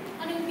अहिलेदेखि नै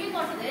अनि के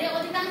गर्छ धेरै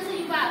अधिकांश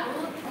युवाहरू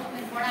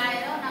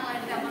पढाएर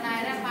नागरिकता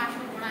बनाएर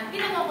पासपोर्ट बनाएर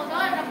किन गएको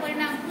त एउटा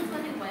परिणाम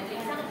पुष्पति भएको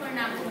हिंसाको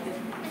परिणाम हो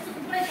यस्तो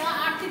थुप्रै छ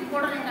आर्थिक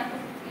बर्डन एउटा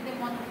एकदम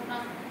महत्त्वपूर्ण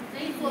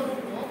चाहिँ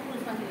स्वरूप हो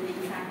पुष्पतिको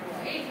हिंसाको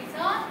है ठिक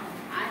छ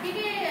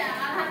के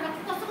आधारमा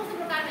कस्तो कस्तो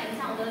प्रकारको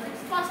हिंसा हुँदो रहेछ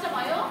स्पष्ट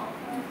भयो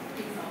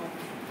ठिक छ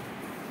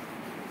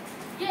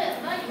के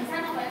त हिंसा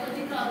नभएको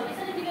चित्रहरू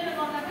यसरी मिलेर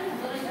गर्दा पनि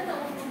हुँदो रहेछ त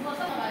उनको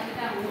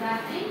सहभागिता हुँदा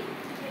चाहिँ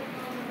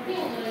के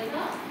हुँदो रहेछ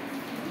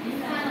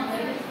हिंसा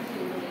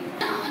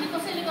नभएको अनि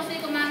कसैले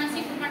कसैको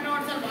मानसिक रूपमा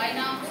टर्चर भएन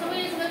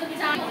सबैले सबैको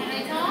विचार हुने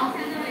रहेछ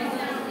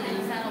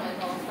हिंसा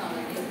नभएको अवस्था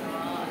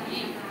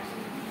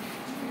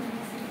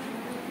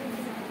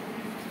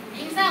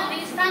हिंसा हुने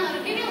स्थानहरू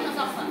के हुन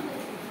सक्छन्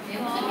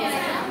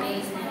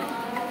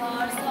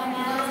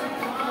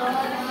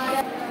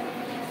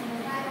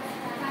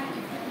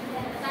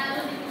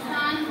सार्वजनिक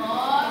स्थान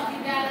घर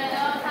विद्यालय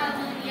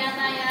सार्वजनिक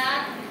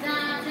यातायात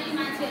जहाँ चाहिँ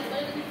मान्छेहरू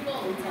अलिकति ठुलो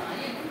हुन्छ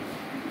है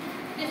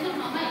त्यस्तो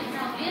ठाउँमा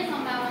हिंसा हुने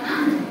सम्भावना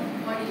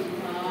बढी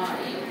हुन्छ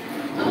है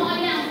अब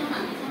अहिले आउँछौँ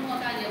हामी समूह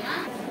कार्यमा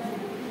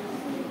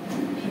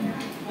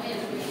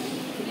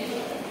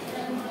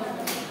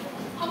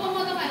अब म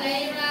तपाईँहरूलाई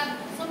एउटा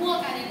समूह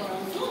कार्य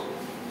गराउँछु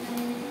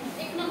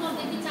 1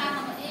 नम्बरदेखि 4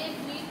 नम्बर 1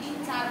 2 3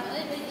 4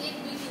 भन्दै फेरि 1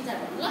 2 3 4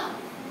 भन्नु ल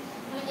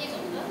अब 1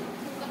 हुन्छ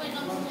तपाईँ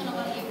समूह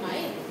नम्बर 1 मा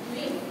है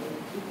 2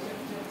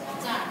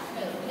 4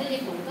 फेरि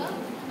 1 हुन्छ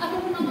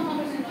आफ्नो नम्बर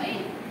नम्बर है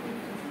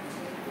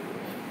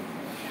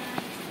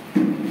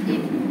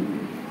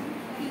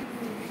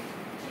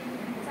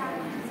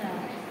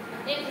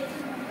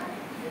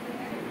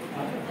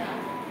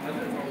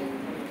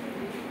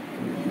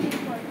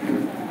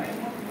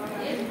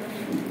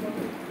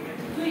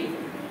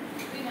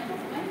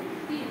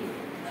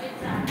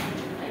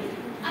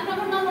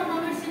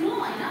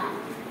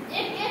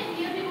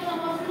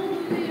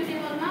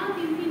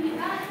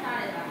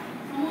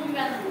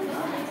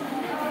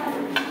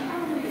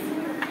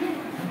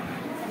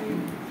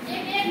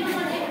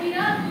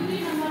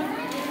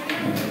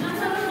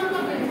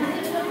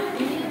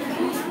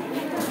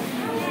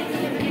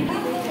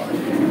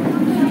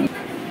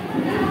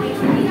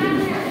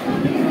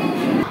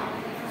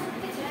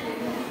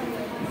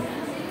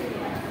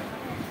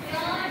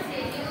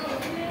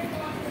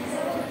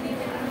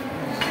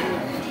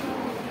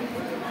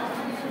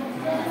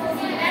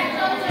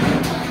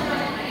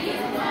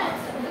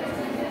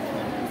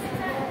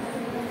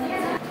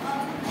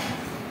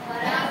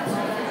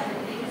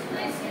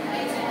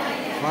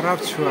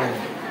खराब छुवाई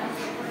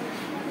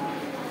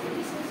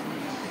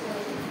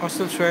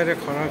असल छुवाई र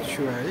खराब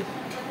छुवाई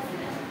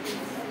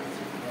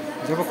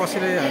जब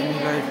कसैले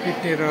हामीलाई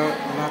पिट्ने र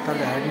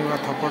लाताले हार्ने वा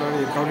थप्पडले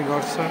हिर्काउने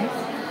गर्छन्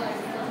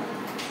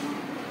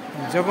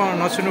जब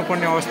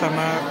नछुनुपर्ने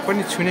अवस्थामा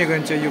पनि छुने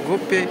गरिन्छ यो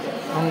गोप्य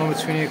अङ्गमा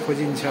छुने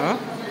खोजिन्छ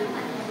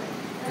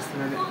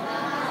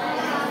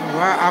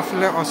वा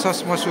आफूलाई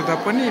असहज महसुस हुँदा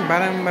पनि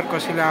बारम्बार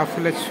कसैले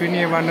आफूलाई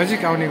छुने वा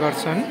नजिक आउने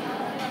गर्छन्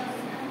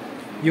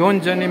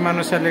यौनजन्य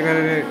मानवताले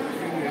गरेर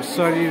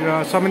शरीर र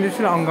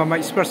सम्बन्धित अङ्गमा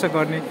स्पर्श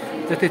गर्ने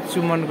जस्तै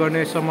चुम्बन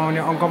गर्ने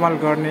समाउने अङ्कमाल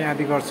गर्ने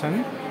आदि गर्छन्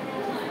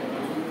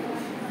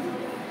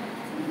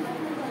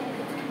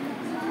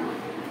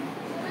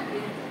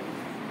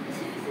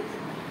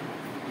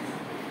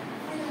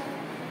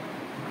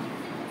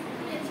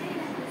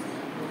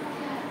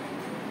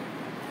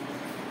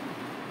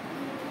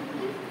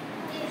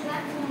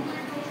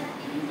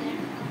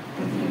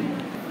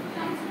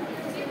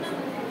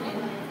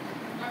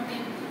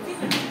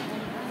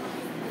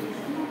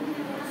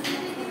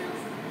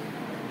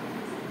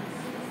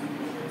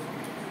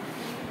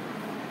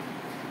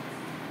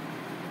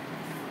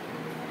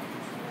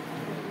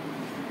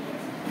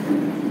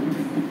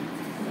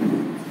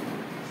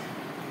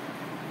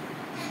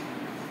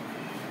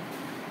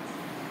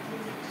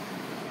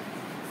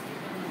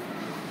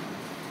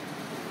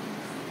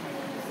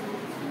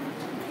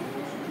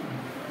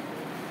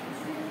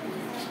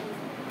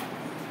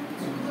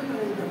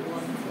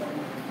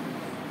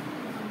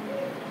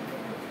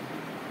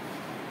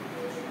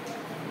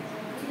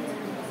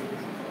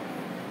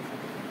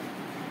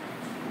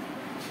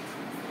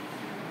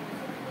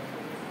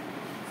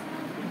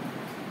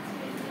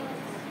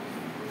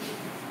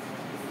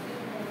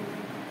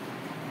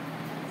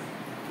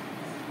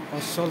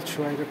असल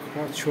छुवाई र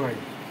खराब छुवाई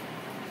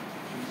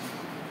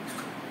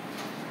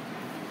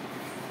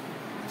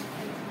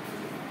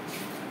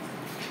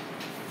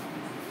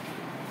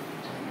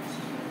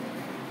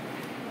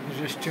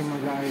दृष्टिमा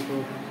लागेको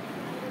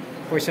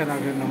क्वेसन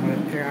आउटलाइन नम्बर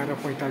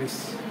 1145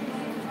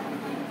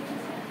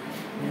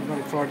 नेपाल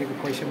प्रहरीको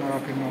क्वेसन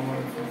आउटलाइन नम्बर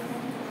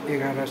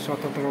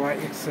 1177 वा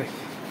 100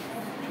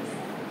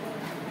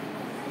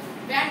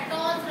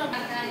 ब्याटल्स र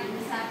बाका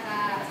हिंसाका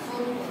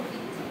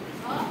स्वरूपहरू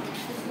छ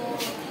त्यसको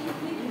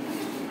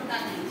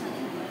प्रकारले हिंसा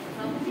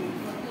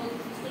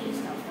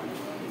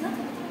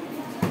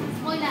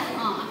पहिला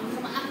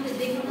आफूले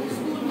देखेको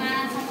स्कुलमा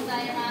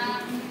समुदायमा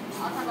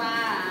अथवा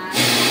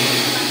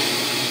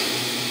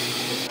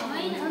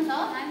होइन नि त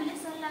हामीले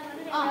सल्लाह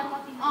गरेर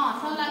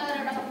सल्लाह गरेर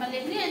एउटा कपमा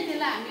लेख्ने अनि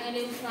त्यसलाई हामी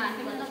अहिले उसमा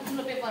हामी भन्दा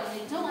ठुलो पेपर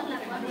दिन्छौँ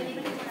तपाईँहरू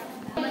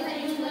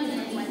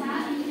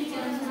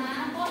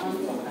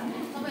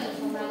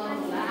सल्लाह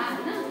गर्नु होला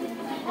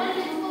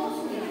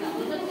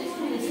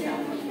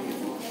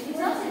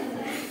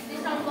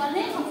लिस्ट आउट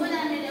गर्ने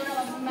सबैजनाले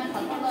एउटा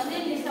छलफल गर्ने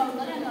लिस्ट आउट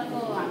गर्ने अनि अर्को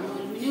हाम्रो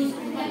न्युज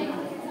पनि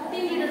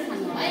 3 लिटर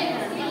छान्नु है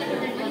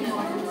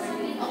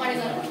अगाडि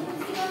गएर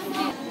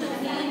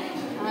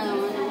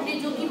हुने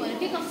जोखिमहरू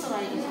के कस्तो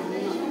रहेको छ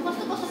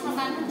कस्तो कस्तो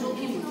प्रकारको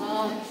जोखिम हुन्छ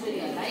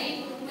किशोरीहरूलाई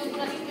त्यो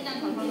कुरा सबैजना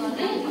छलफल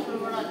गर्ने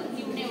छलफलबाट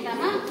टिप्ने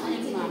एउटामा अनि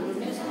हाम्रो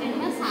न्युज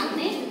प्रिन्टमा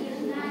सार्ने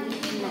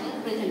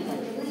प्रेजेन्ट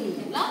गर्ने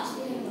ल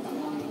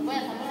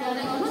पहिला छलफल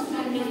गर्दै गर्नुहोस्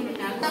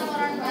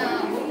वातावरणमा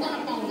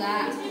भूकम्प पाउँदा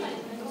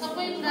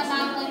सबै कुरा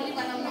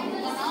मालपालिकाबाट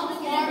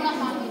हुँदैन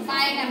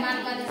पाएका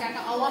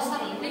मालपालिकाका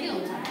अवसरहरू के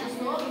हुन्छ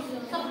जस्तो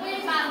सबै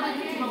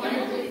बालबालिका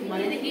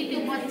भनेदेखि त्यो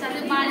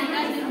बच्चाले बालिका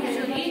त्यो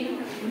किशोरी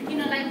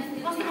हुर्किनलाई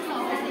कस्तो कस्तो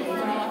अवस्था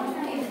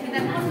हुन्छ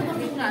त्यहाँ कस्तो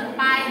कस्तो कुराहरू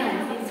पाएर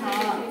हुर्किन्छ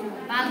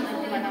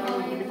बालबालिकाबाट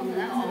हुर्किने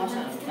पाउँदा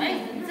अवसरहरू है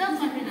जब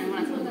कन्टेन्टहरू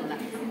मलाई सोध्नु होला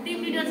टिम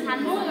लिडर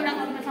छान्नु एउटा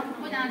कन्टेन्ट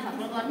सबैजना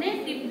छलफल गर्ने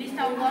टिम लिस्ट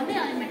आउट गर्ने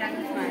अनि